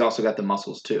 Because he's also got the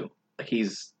muscles too. Like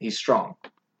he's strong.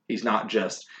 He's not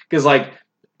just because like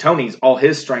Tony's all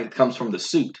his strength comes from the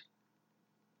suit.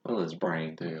 well, his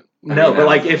brain too. No, but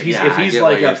like if he's I like get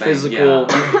what a you're saying, physical,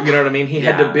 yeah. you know what I mean? He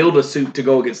had to Yeah. build a suit to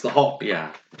go against the Hulk.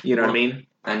 Yeah, You know what I mean?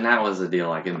 and that was the deal.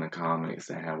 Like in the comics,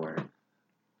 they had where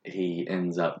he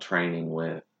ends up training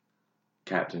with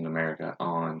Captain America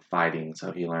on fighting,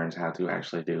 so he learns how to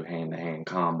actually do hand-to-hand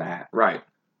combat Right.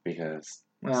 because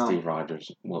Well, Steve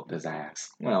Rogers whooped his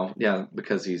ass. yeah,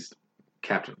 because he's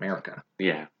Captain America.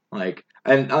 Yeah, Like,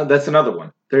 and that's another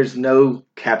one. There's no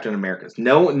Captain Americas.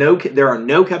 No, there are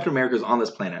no Captain Americas on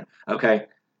this planet. Okay.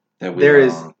 that we There are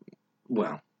is- on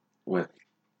Well, with.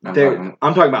 I'm there. talking-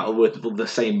 I'm talking about with the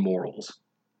same morals.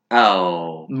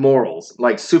 oh, Morals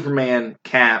like Superman,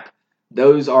 Cap.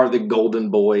 Those are the golden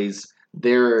boys.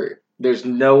 There's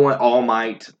no one. All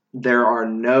Might. There are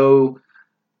no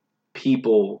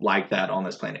people like that on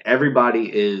this planet. Everybody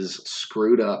is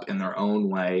screwed up in their own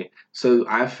way. So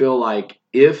I feel like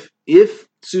if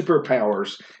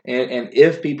superpowers and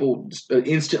if people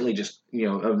instantly just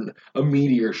a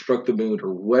meteor struck the moon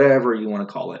or whatever you want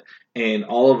to call it, and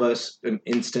all of us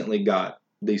instantly got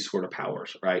these sort of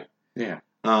powers, right? yeah.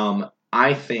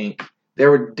 I think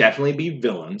there would definitely be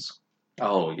villains.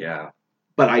 Oh, yeah.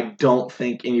 But I don't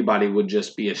think anybody would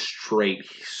just be a straight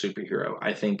superhero.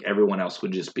 I think everyone else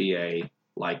would just be a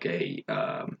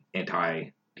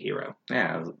anti-hero.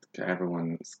 Yeah,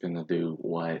 everyone's gonna do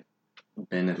what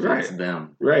benefits Right.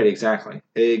 them. Right, exactly.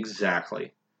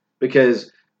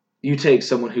 Because you take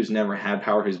someone who's never had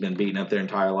power, who's been beaten up their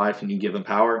entire life, and you give them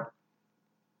power,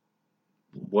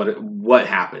 what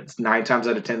happens? 9 times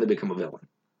out of 10, they become a villain.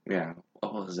 Yeah.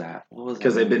 What was that?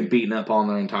 Because they've been movie? beaten up all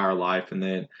their entire life, and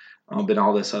then been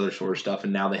all this other sort of stuff,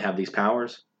 and now they have these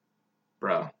powers.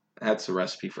 Bro, that's a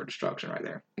recipe for destruction right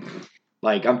there.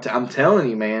 Like I'm telling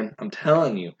you, man. I'm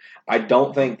telling you. I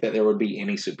don't think that there would be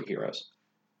any superheroes.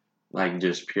 Like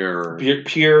just pure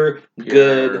Pure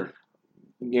good,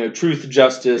 truth,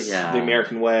 justice, Yeah. the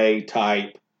American way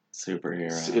type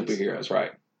superheroes.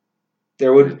 right?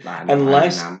 There would I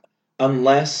know,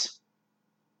 unless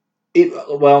it.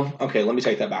 Well, okay. Let me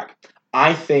take that back.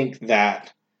 I think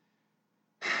that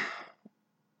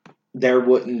there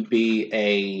wouldn't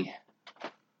be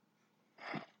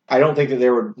I don't think that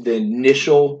there would the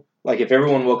initial if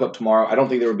everyone woke up tomorrow. I don't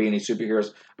think there would be any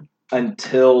superheroes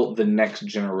until the next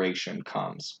generation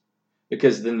comes,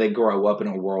 because then they grow up in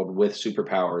a world with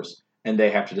superpowers and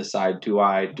they have to decide: do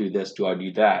I do this? Do I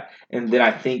do that? And then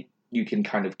I think you can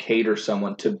kind of cater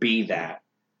someone to be that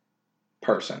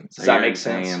person. Does that make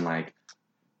sense? Saying like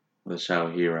the show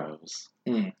Heroes,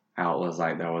 Mm. how it was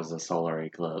like there was a solar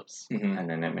eclipse, Mhm. and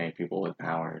then it made people with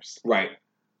powers. Right.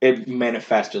 It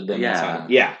manifested them Yeah. inside.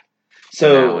 Yeah. So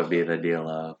So that would be the deal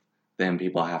of then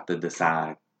people have to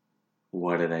decide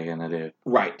what are they gonna do.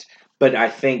 right. But I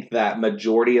think that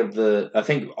I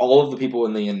think all of the people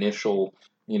in the initial,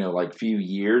 few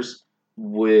years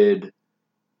would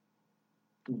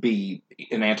be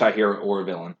an anti-hero or a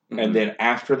villain. Mhm. And then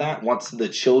after that, once the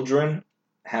children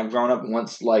have grown up,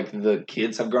 once the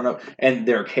kids have grown up and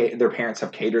their parents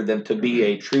have catered them to be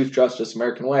a truth, justice,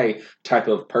 American way type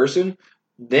of person,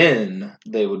 then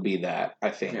they would be that, I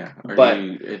think. Yeah. But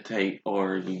you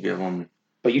give them.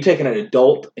 But you take an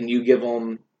adult and you give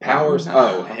them powers? No.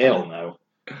 Oh, hell no.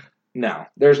 No.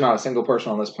 There's not a single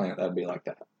person on this planet that would be like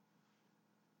that.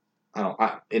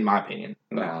 In my opinion.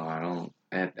 No, I don't.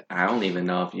 I don't even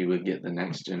know if you would get the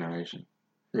next generation.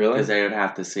 Really? Because they would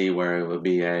have to see where it would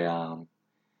be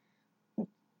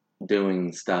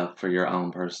doing stuff for your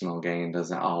own personal gain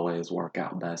doesn't always work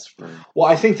out best for. Well,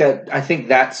 I think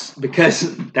that's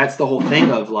because that's the whole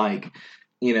thing of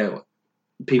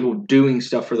people doing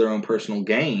stuff for their own personal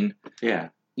gain. Yeah.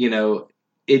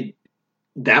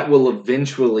 That will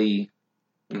eventually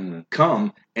Mm-hmm.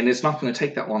 come, and it's not going to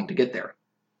take that long to get there.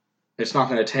 It's not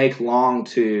going to take long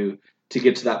to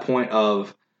get to that point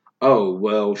of, oh,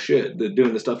 well, shit,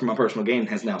 doing the stuff for my personal gain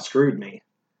has now screwed me.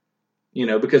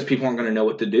 Because people aren't going to know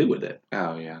what to do with it.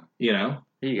 Oh, yeah.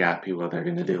 You got people that are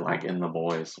going to do like In the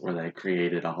Boys, where they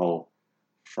created a whole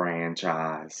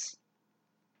franchise,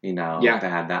 Yeah. to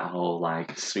have that whole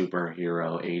like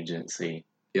superhero agency.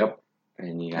 Yep.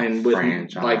 And you got and with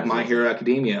franchises. like My Hero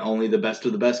Academia, only the best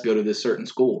of the best go to this certain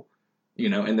school,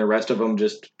 and the rest of them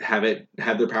just have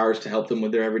their powers to help them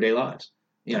with their everyday lives,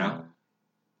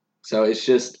 So it's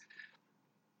just,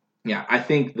 I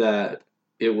think that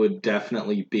it would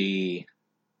definitely be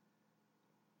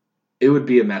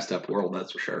a messed up world,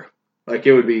 that's for sure. Like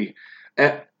it would be,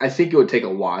 I think it would take a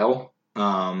while.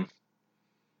 And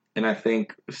I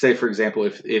think, say for example,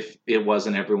 if it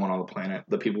wasn't everyone on the planet,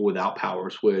 the people without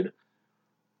powers would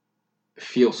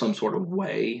feel some sort of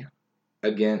way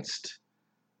against.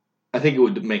 I think it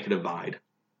would make a divide.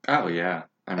 Oh yeah,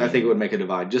 I think it would make a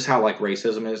divide. Just how like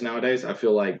racism is nowadays. I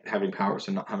feel like having powers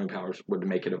and not having powers would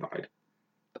make a divide.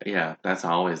 Yeah, that's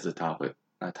always a topic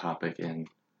in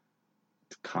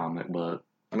comic book.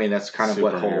 I mean, that's kind of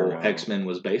what whole Superhero. X-Men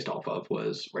was based off of,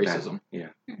 was racism.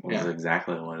 Was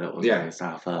exactly what it was Yeah. based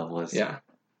off of. Was Yeah,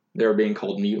 they were being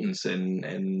called mutants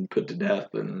and put to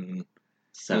death and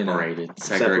segregated.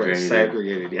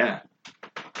 segregated. Yeah,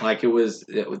 like it was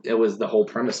the whole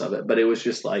premise of it. But it was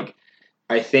just like,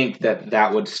 I think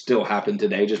that would still happen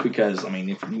today, just because, I mean,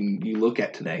 if you look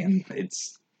at today and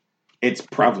it's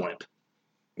prevalent.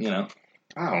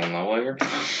 I don't know what you're.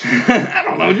 I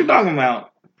don't know what you're talking about.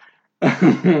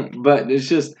 But it's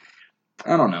just,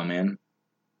 I don't know, man.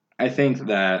 I think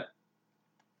that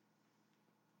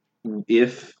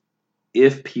if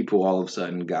people all of a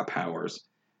sudden got powers,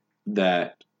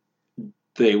 that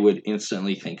they would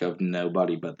instantly think of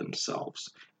nobody but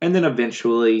themselves. And then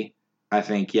eventually, I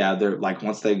think, they're like,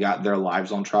 once they got their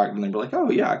lives on track, then they'd be like,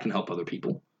 oh yeah, I can help other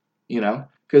people.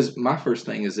 Because my first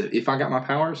thing is that if I got my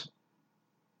powers,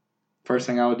 first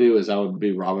thing I would do is I would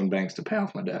be robbing banks to pay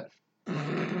off my debt.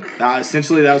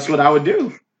 Essentially, that's what I would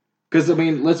do. Because, I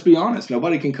mean, let's be honest.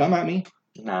 Nobody can come at me.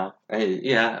 No.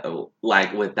 Yeah,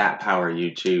 like with that power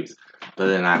you choose. But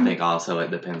then I think also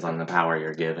it depends on the power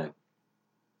you're given.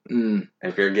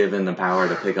 If you're given the power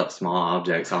to pick up small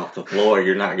objects off the floor,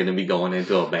 you're not going to be going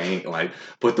into a bank like,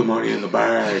 put the money in the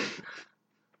bag.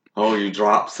 Oh, you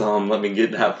dropped some. Let me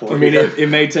get that for you. I mean, it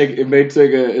may take a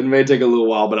little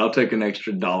while, but I'll take an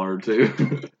extra $1 or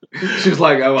 $2. She's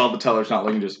like, oh well, the teller's not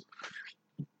looking, just.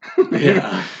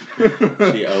 Yeah.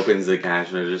 She opens the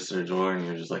cash register drawer, and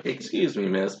you're just like, "Excuse me,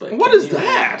 miss, but what is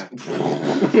that?"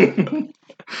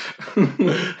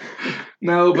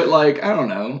 No, but like I don't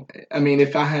know. I mean,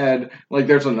 if I had like,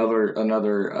 there's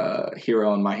another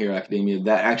hero in My Hero Academia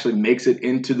that actually makes it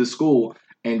into the school,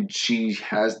 and she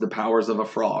has the powers of a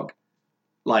frog.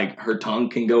 Like her tongue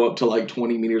can go up to like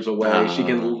 20 meters away. She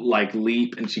can like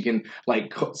leap, and she can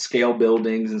like scale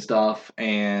buildings and stuff.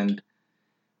 And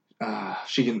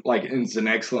she can like is an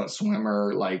excellent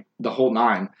swimmer. Like the whole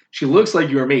nine. She looks like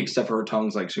you or me, except for her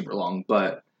tongue's like super long.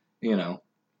 But you know,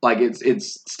 like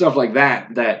it's stuff like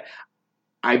that.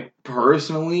 I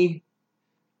personally,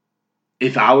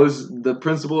 if I was the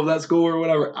principal of that school or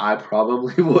whatever, I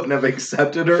probably wouldn't have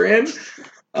accepted her in.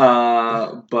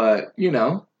 But you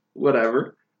know,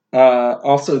 whatever.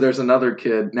 Also, there's another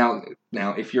kid now.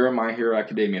 If you're a My Hero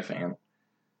Academia fan,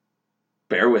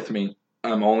 bear with me.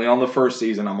 I'm only on the first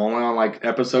season. I'm only on like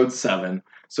episode 7.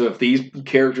 So if these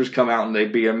characters come out and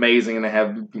they'd be amazing and they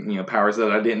have powers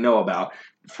that I didn't know about,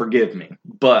 forgive me.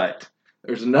 But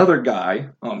there's another guy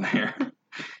on there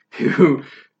who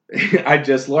I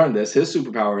just learned this. His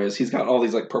superpower is he's got all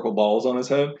these like purple balls on his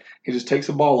head. He just takes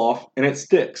a ball off and it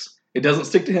sticks. It doesn't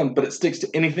stick to him, but it sticks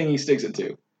to anything he sticks it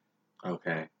to.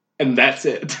 Okay. And that's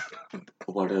it.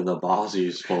 What are the balls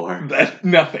used for?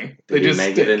 Nothing. Did They you just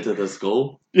make stick. it into the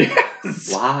school?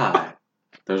 Yes. Why?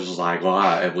 There's just like,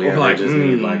 why? If we We're ever like, just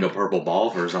need like a purple ball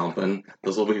for something,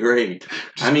 this will be great.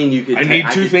 I mean, you could. I need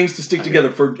two things to stick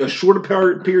together for a shorter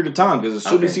period of time because as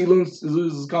soon as he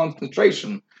loses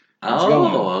concentration.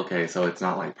 Okay. So it's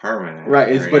not like permanent.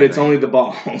 Right, but it's only the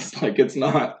balls. Like, it's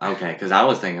not. Okay, because I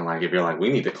was thinking, like, if you're like, we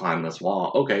need to climb this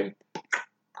wall. Okay.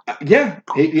 Yeah,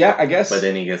 I guess. But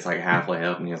then he gets like halfway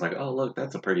up and he's like, oh, look,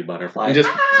 that's a pretty butterfly. And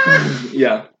just,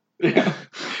 yeah.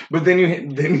 But then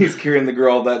he's carrying the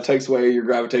girl that takes away your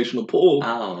gravitational pull.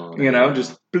 Oh.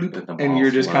 Just, and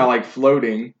you're just kind of like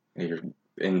floating. And you're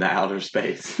in the outer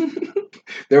space.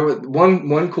 There was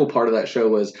one cool part of that show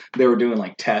was they were doing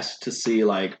like tests to see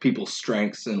like people's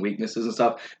strengths and weaknesses and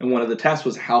stuff. And one of the tests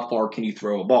was how far can you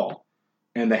throw a ball?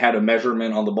 And they had a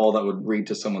measurement on the ball that would read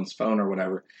to someone's phone or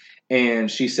whatever.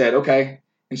 And she said, okay.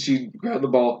 And she grabbed the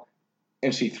ball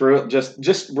and she threw it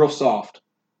just real soft.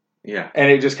 Yeah.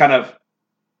 And it just kind of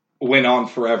went on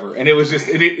forever. And it was just,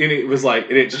 it was like,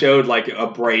 it showed like a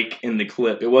break in the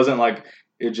clip. It wasn't like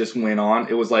it just went on.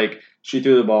 It was like she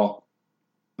threw the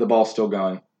ball's still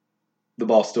going. The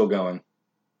ball's still going.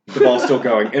 The ball's still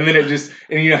going. And then it just,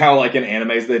 and you know how like in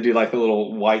animes they do like the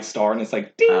little white star and it's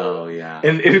like, ding! Oh, yeah.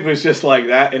 And it was just like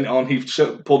that. And he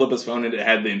pulled up his phone and it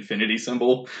had the infinity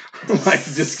symbol. Like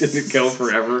just didn't go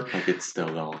forever. Like it's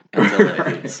still going until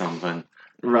it hits something.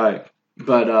 Right.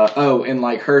 But, and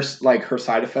like her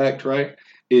side effect, right,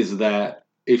 is that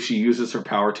if she uses her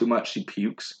power too much, she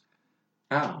pukes.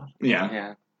 Oh. Yeah.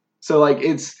 Yeah. So like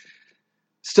it's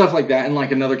stuff like that, and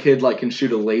like another kid like can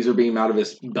shoot a laser beam out of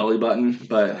his belly button,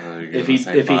 but if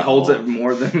he holds it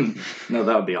more than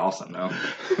that would be awesome. No,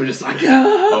 we're just like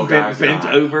bent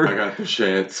over. I got the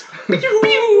shits.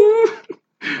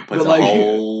 But Puts like, a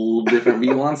whole different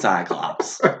view on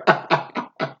Cyclops.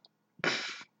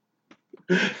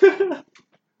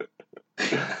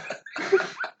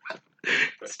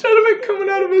 Instead of it coming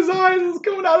out of his eyes, it's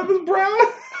coming out of his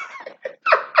brow.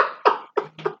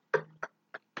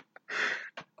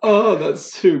 Oh,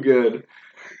 that's too good.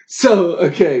 So,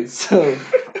 okay,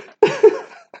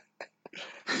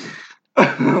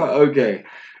 okay,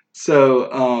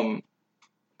 so,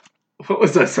 what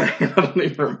was I saying? I don't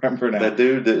even remember now. The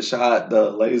dude that shot the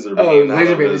laser beam. Oh,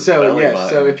 laser beam. So, yeah, button.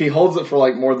 so if he holds it for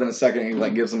like more than a second, he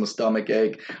like gives him a stomach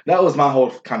ache. That was my whole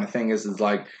kind of thing is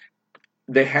like,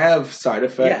 they have side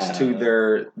effects to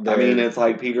their... I mean, it's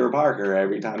like Peter Parker.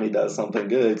 Every time he does something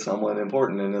good, someone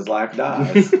important in his life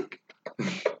dies.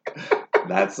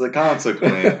 That's the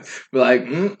consequence. Like,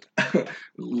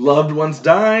 loved ones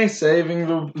die,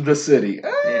 saving the city.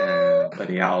 Yeah, but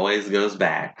he always goes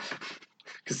back.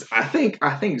 Because I think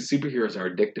superheroes are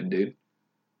addicted, dude.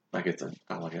 Like it's a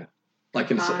High.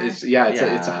 It's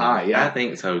a high. Yeah, I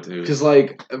think so too. Because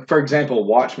like, for example,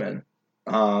 Watchmen.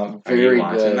 Very Are you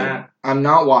watching good. that? I'm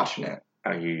not watching it.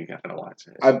 Oh, you gotta watch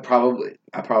it. I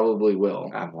probably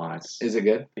will. I've watched. Is it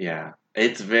good? Yeah,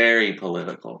 it's very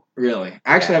political. Really?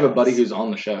 I actually have a buddy Yes. who's on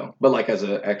the show, but like as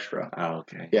an extra. Oh,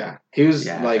 okay. Yeah, he was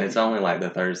like, it's only like the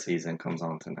third season comes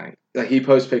on tonight. like he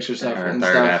posts pictures Or and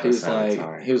third stuff.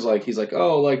 episode, He's like,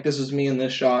 oh, like this is me in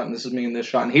this shot and this is me in this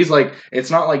shot, and he's like, it's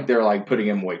not like they're like putting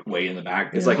him way in the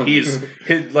back. It's like he's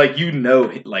like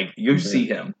like you see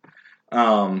him,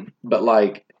 but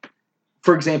like.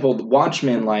 For example,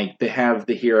 Watchmen, like, they have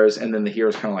the heroes, and then the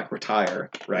heroes kind of, like, retire,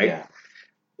 right? Yeah.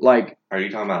 Like... Are you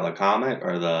talking about the comic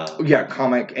or the... Yeah,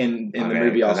 comic, and in the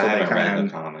movie also, I they haven't read kind the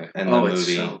of... comic. And the movie,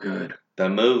 it's so good. The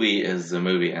movie is the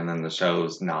movie, and then the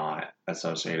show's not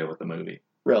associated with the movie.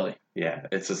 Really? Yeah,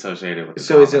 it's associated with the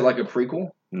So is it comic. like a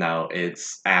prequel? No,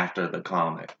 it's after the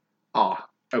comic. Ah,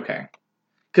 okay.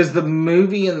 Because the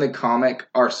movie and the comic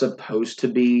are supposed to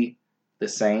be the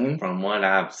same. From what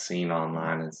I've seen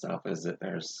online and stuff, is that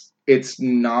there's It's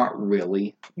not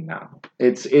really. no.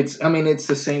 It's I mean it's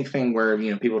the same thing where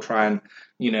people try and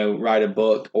write a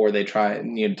book, or they try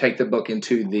and take the book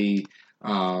into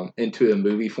a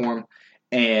movie form,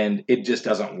 and it just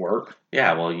doesn't work.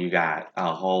 Yeah, well, you got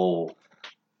a whole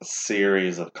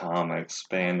series of comics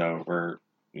spanned over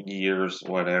years,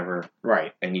 whatever,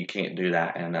 Right. and you can't do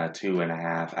that in a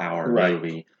 2.5 hour Right.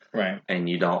 movie, Right. and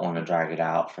you don't want to drag it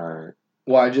out for.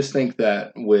 Well, I just think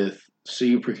that with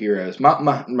superheroes,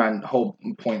 my whole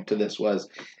point to this was,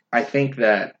 I think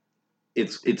that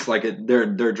it's like they're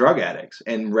drug addicts,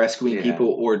 and rescuing Yeah. people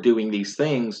or doing these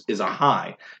things is a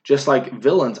high. Just like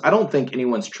villains, I don't think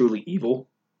anyone's truly evil,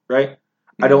 right?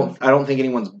 I don't think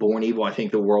anyone's born evil. I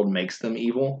think the world makes them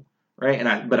evil,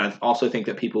 right? But I also think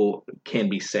that people can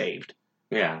be saved.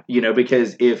 Yeah,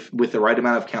 Because if with the right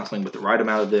amount of counseling, with the right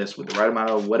amount of this, with the right amount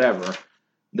of whatever,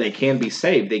 they can be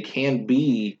saved. They can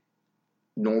be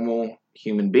normal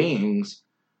human beings.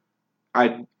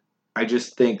 I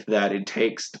just think that it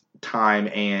takes time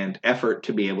and effort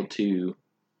to be able to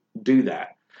do that.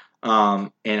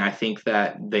 And I think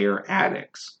that they're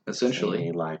addicts, you essentially.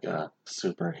 need like a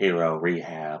superhero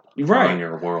rehab Right. on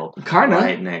your world, Kinda.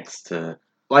 right next to.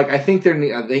 Like I think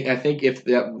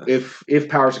if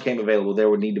powers became available, there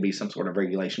would need to be some sort of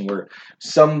regulation where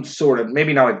some sort of,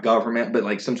 maybe not a government, but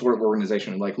like some sort of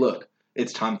organization, like, look,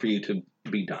 it's time for you to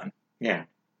be done. Yeah.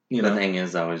 You The know, thing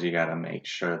is, though, is you got to make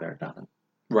sure they're done.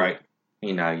 right?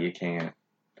 You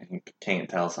can't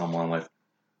tell someone with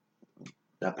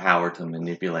the power to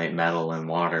manipulate metal and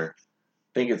water,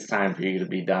 I think it's time for you to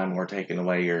be done. We're taking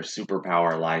away your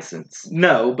superpower license.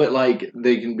 No, but like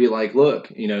they can be like, look,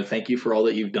 thank you for all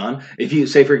that you've done. If you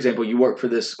say, for example, you work for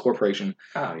this corporation,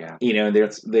 Oh, yeah.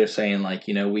 they're saying like,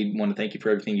 we want to thank you for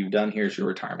everything you've done. Here's your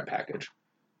retirement package.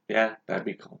 Yeah, that'd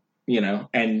be cool.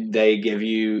 And they give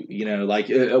you, like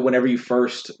whenever you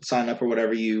first sign up or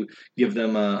whatever, you give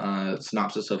them a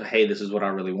synopsis of, hey, this is what I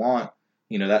really want,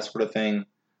 that sort of thing.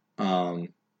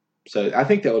 So I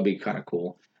think that would be kind of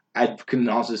cool. I can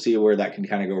also see where that can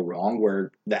kind of go wrong,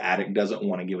 where the addict doesn't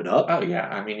want to give it up. Oh, yeah.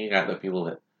 I mean, you got the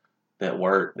people that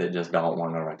work that just don't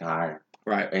want to retire.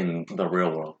 Right. In the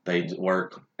real world, they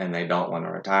work and they don't want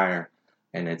to retire,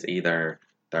 and it's either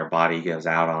their body gives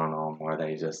out on them or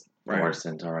they just forced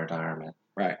into retirement.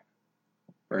 Right.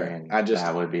 And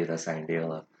that would be the same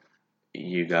deal. If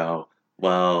you go,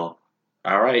 well,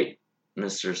 all right,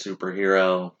 Mr.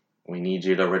 Superhero, we need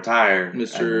you to retire.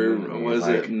 Mr. What is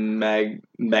it?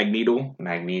 Magneto?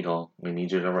 Magneto, we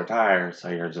need you to retire. So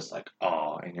you're just like,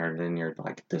 oh, and you're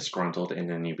like disgruntled, and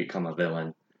then you become a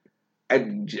villain.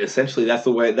 Essentially,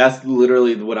 that's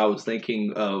literally what I was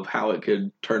thinking of, how it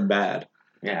could turn bad.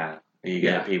 Yeah. You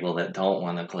get people that don't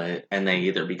want to quit, and they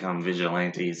either become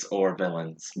vigilantes or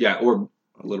villains. Yeah, or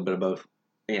a little bit of both.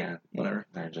 Yeah. Whatever.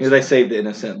 They save the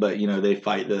innocent, but, they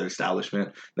fight the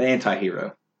establishment. The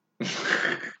anti-hero.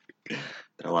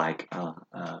 They're like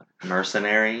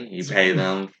mercenary. You pay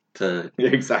them to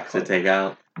exactly to take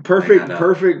out.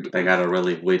 Perfect. They got a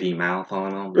really witty mouth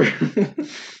on them.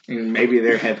 And maybe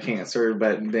they have cancer,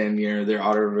 but then their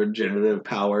auto-regenerative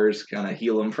powers kind of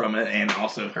heal them from it, and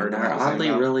also hurt them. They're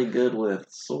oddly really good with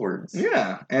swords.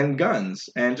 Yeah, and guns,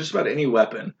 and just about any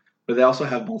weapon. But they also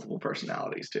have multiple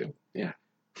personalities too. Yeah.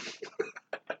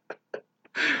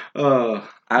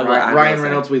 Ryan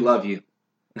Reynolds, we love you.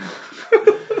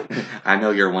 I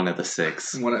know you're one of the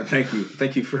 6.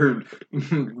 Thank you for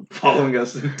following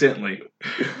us intently.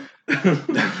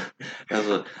 That's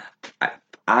what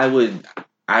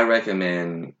I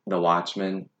recommend The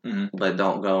Watchmen, but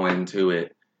don't go into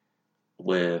it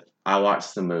with. I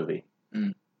watched the movie.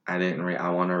 I didn't read. I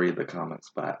want to read the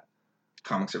comics, but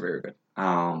comics are very good.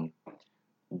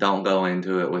 Don't go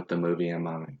into it with the movie in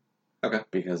mind. Okay.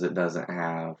 Because it doesn't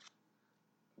have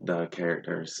the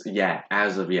characters. Yeah,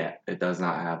 as of yet, it does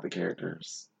not have the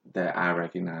characters that I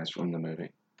recognize from the movie.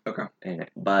 Okay. In it,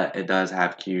 but it does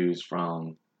have cues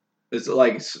from. It's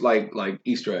like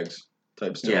Easter eggs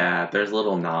type stuff. Yeah, there's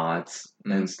little nods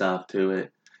and stuff to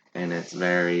it, and it's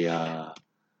very.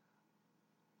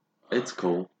 It's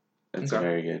cool. It's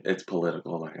very good. It's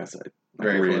political, like I said.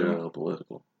 Very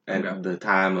political. At the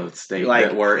time of state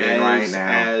that we're in right now.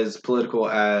 As political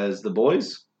as The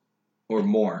Boys? Or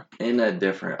more? In a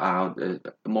different...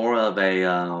 more of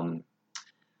a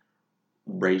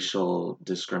racial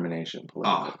discrimination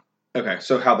political. Okay,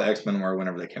 so how the X-Men were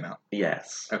whenever they came out.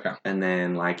 Yes. Okay. And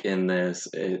then, like, in this,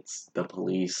 it's the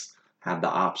police have the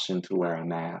option to wear a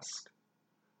mask.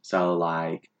 So,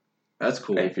 like, That's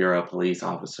cool. if you're a police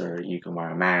officer, you can wear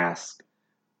a mask,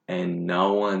 and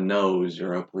no one knows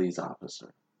you're a police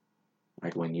officer.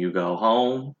 Like, when you go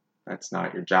home, that's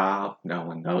not your job. No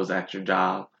one knows that's your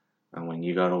job. And when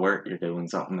you go to work, you're doing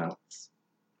something else.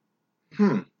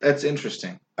 That's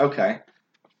interesting. Okay.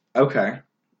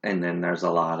 And then there's a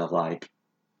lot of, like,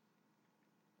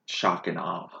 shock and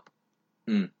awe.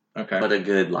 Okay. But a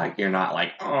good, like, you're not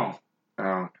like, oh,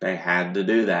 they had to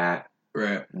do that.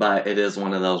 Right. But it is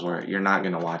one of those where you're not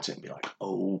going to watch it and be like,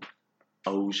 oh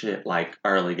shit, like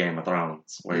early Game of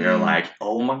Thrones, where you're like,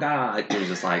 oh my god. You're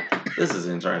just like, this is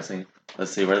interesting.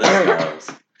 Let's see where this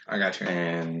goes. I got you.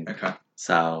 And Okay.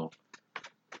 so,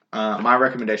 my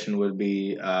recommendation would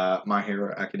be My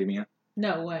Hero Academia.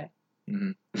 No way.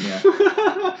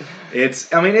 Yeah.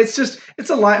 It's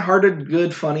a lighthearted,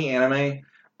 good, funny anime.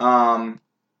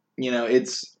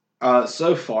 It's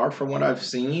so far from what I've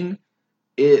seen,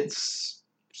 it's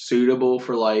suitable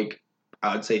for like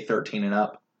I would say 13 and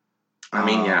up. I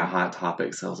mean, yeah, Hot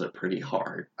Topic sells it pretty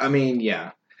hard. I mean,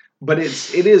 yeah, but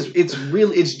it's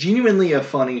genuinely a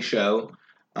funny show.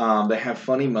 They have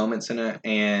funny moments in it,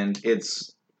 and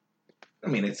it's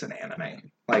an anime.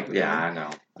 Like, Yeah, I know.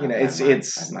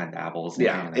 It's my dabbles. In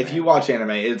yeah. anime. If you watch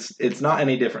anime, it's not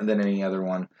any different than any other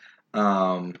one.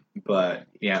 But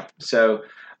yeah. So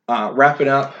wrapping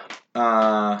up.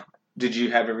 Did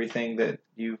you have everything that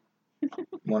you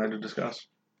wanted to discuss?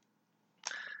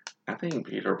 I think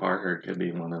Peter Parker could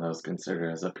be one of those considered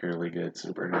as a purely good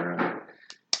superhero.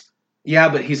 Yeah,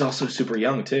 but he's also super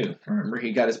young too. Remember,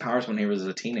 he got his powers when he was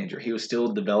a teenager. He was still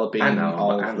developing I know,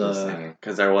 all but of I'm the. just saying,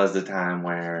 because there was a time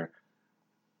where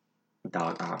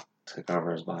Doc Ock took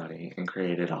over his body and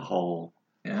created a whole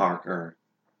Parker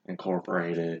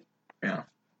Incorporated. Yeah.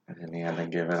 And then he had to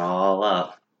give it all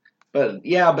up. But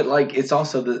like it's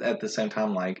also at the same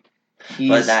time like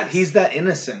he's that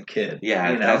innocent kid.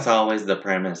 Yeah, that's always the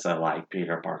premise of like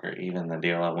Peter Parker. Even the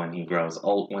deal of when he grows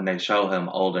old, when they show him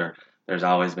older, there's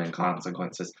always been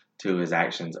consequences to his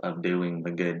actions of doing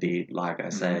the good deed. Like I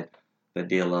said, the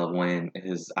deal of when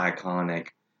his iconic,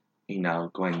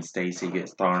 Gwen Stacy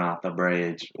gets thrown off the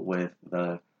bridge with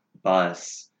the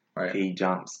bus. Right. He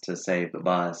jumps to save the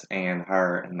bus and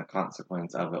her, and the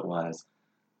consequence of it was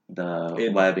the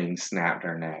webbing snapped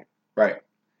her neck. Right.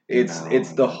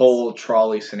 It's the whole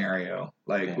trolley scenario.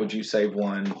 Like, would you save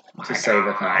one to save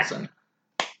 1,000?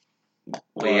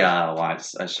 We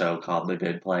watched a show called The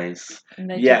Good Place. And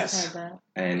they just had that.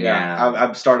 And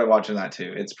I've started watching that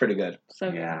too. It's pretty good.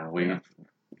 So we've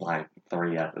like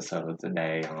 3 episodes a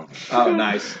day on. Oh,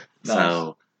 nice.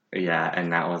 So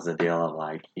and that was the deal of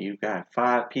like you got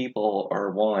 5 people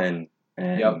or 1.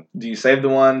 And yep. Do you save the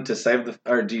one to save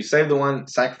or do you save the one,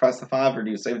 sacrifice the 5, or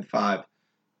do you save the 5,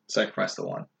 sacrifice the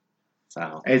 1?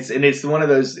 So it's one of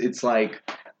those. It's like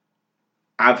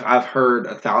I've heard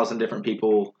 1,000 different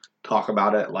people talk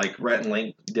about it. Like Rhett and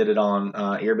Link did it on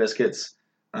Ear Biscuits.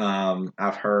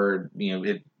 I've heard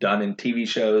it done in TV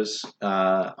shows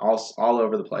all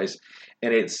over the place,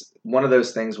 and it's one of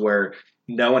those things where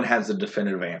no one has a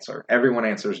definitive answer. Everyone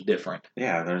answers different.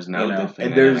 Yeah, there's no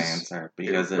definitive answer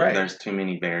because there's too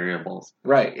many variables.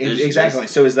 Right, exactly.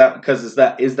 So is that because is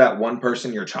that one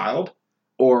person your child,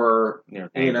 or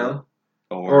your neighbor,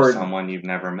 or someone you've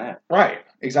never met? Right,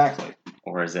 exactly.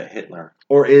 Or is it Hitler?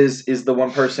 Or is the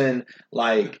one person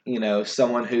like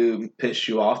someone who pissed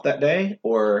you off that day,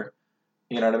 or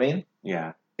you know what I mean?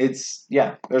 Yeah. There's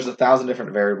 1,000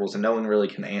 different variables, and no one really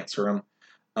can answer them.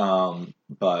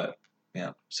 But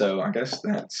yeah, so I guess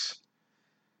that's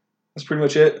pretty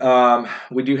much it.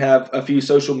 We do have a few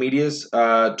social medias.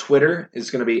 Twitter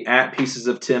is going to be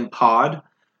 @PiecesOfTimPod.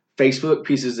 Facebook,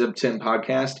 Pieces of Tim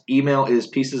Podcast. Email is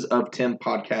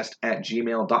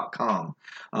piecesoftimpodcast@gmail.com.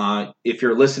 If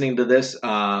you're listening to this,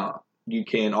 you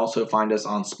can also find us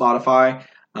on Spotify,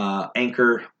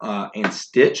 Anchor, and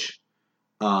Stitch.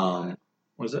 What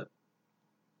is it?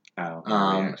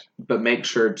 But make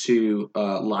sure to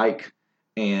like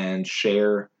and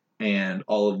share and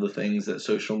all of the things that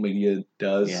social media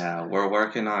does. Yeah, we're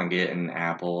working on getting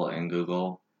Apple and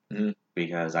Google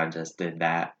because I just did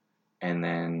that. And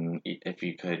then if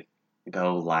you could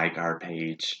go like our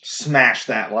page. Smash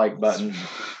that like button.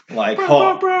 Like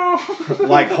Hulk.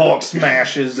 Like Hulk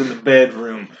smashes in the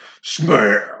bedroom.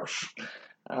 Smash.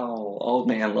 Oh, old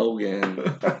man Logan.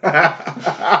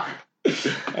 All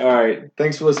right.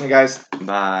 Thanks for listening, guys.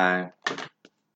 Bye.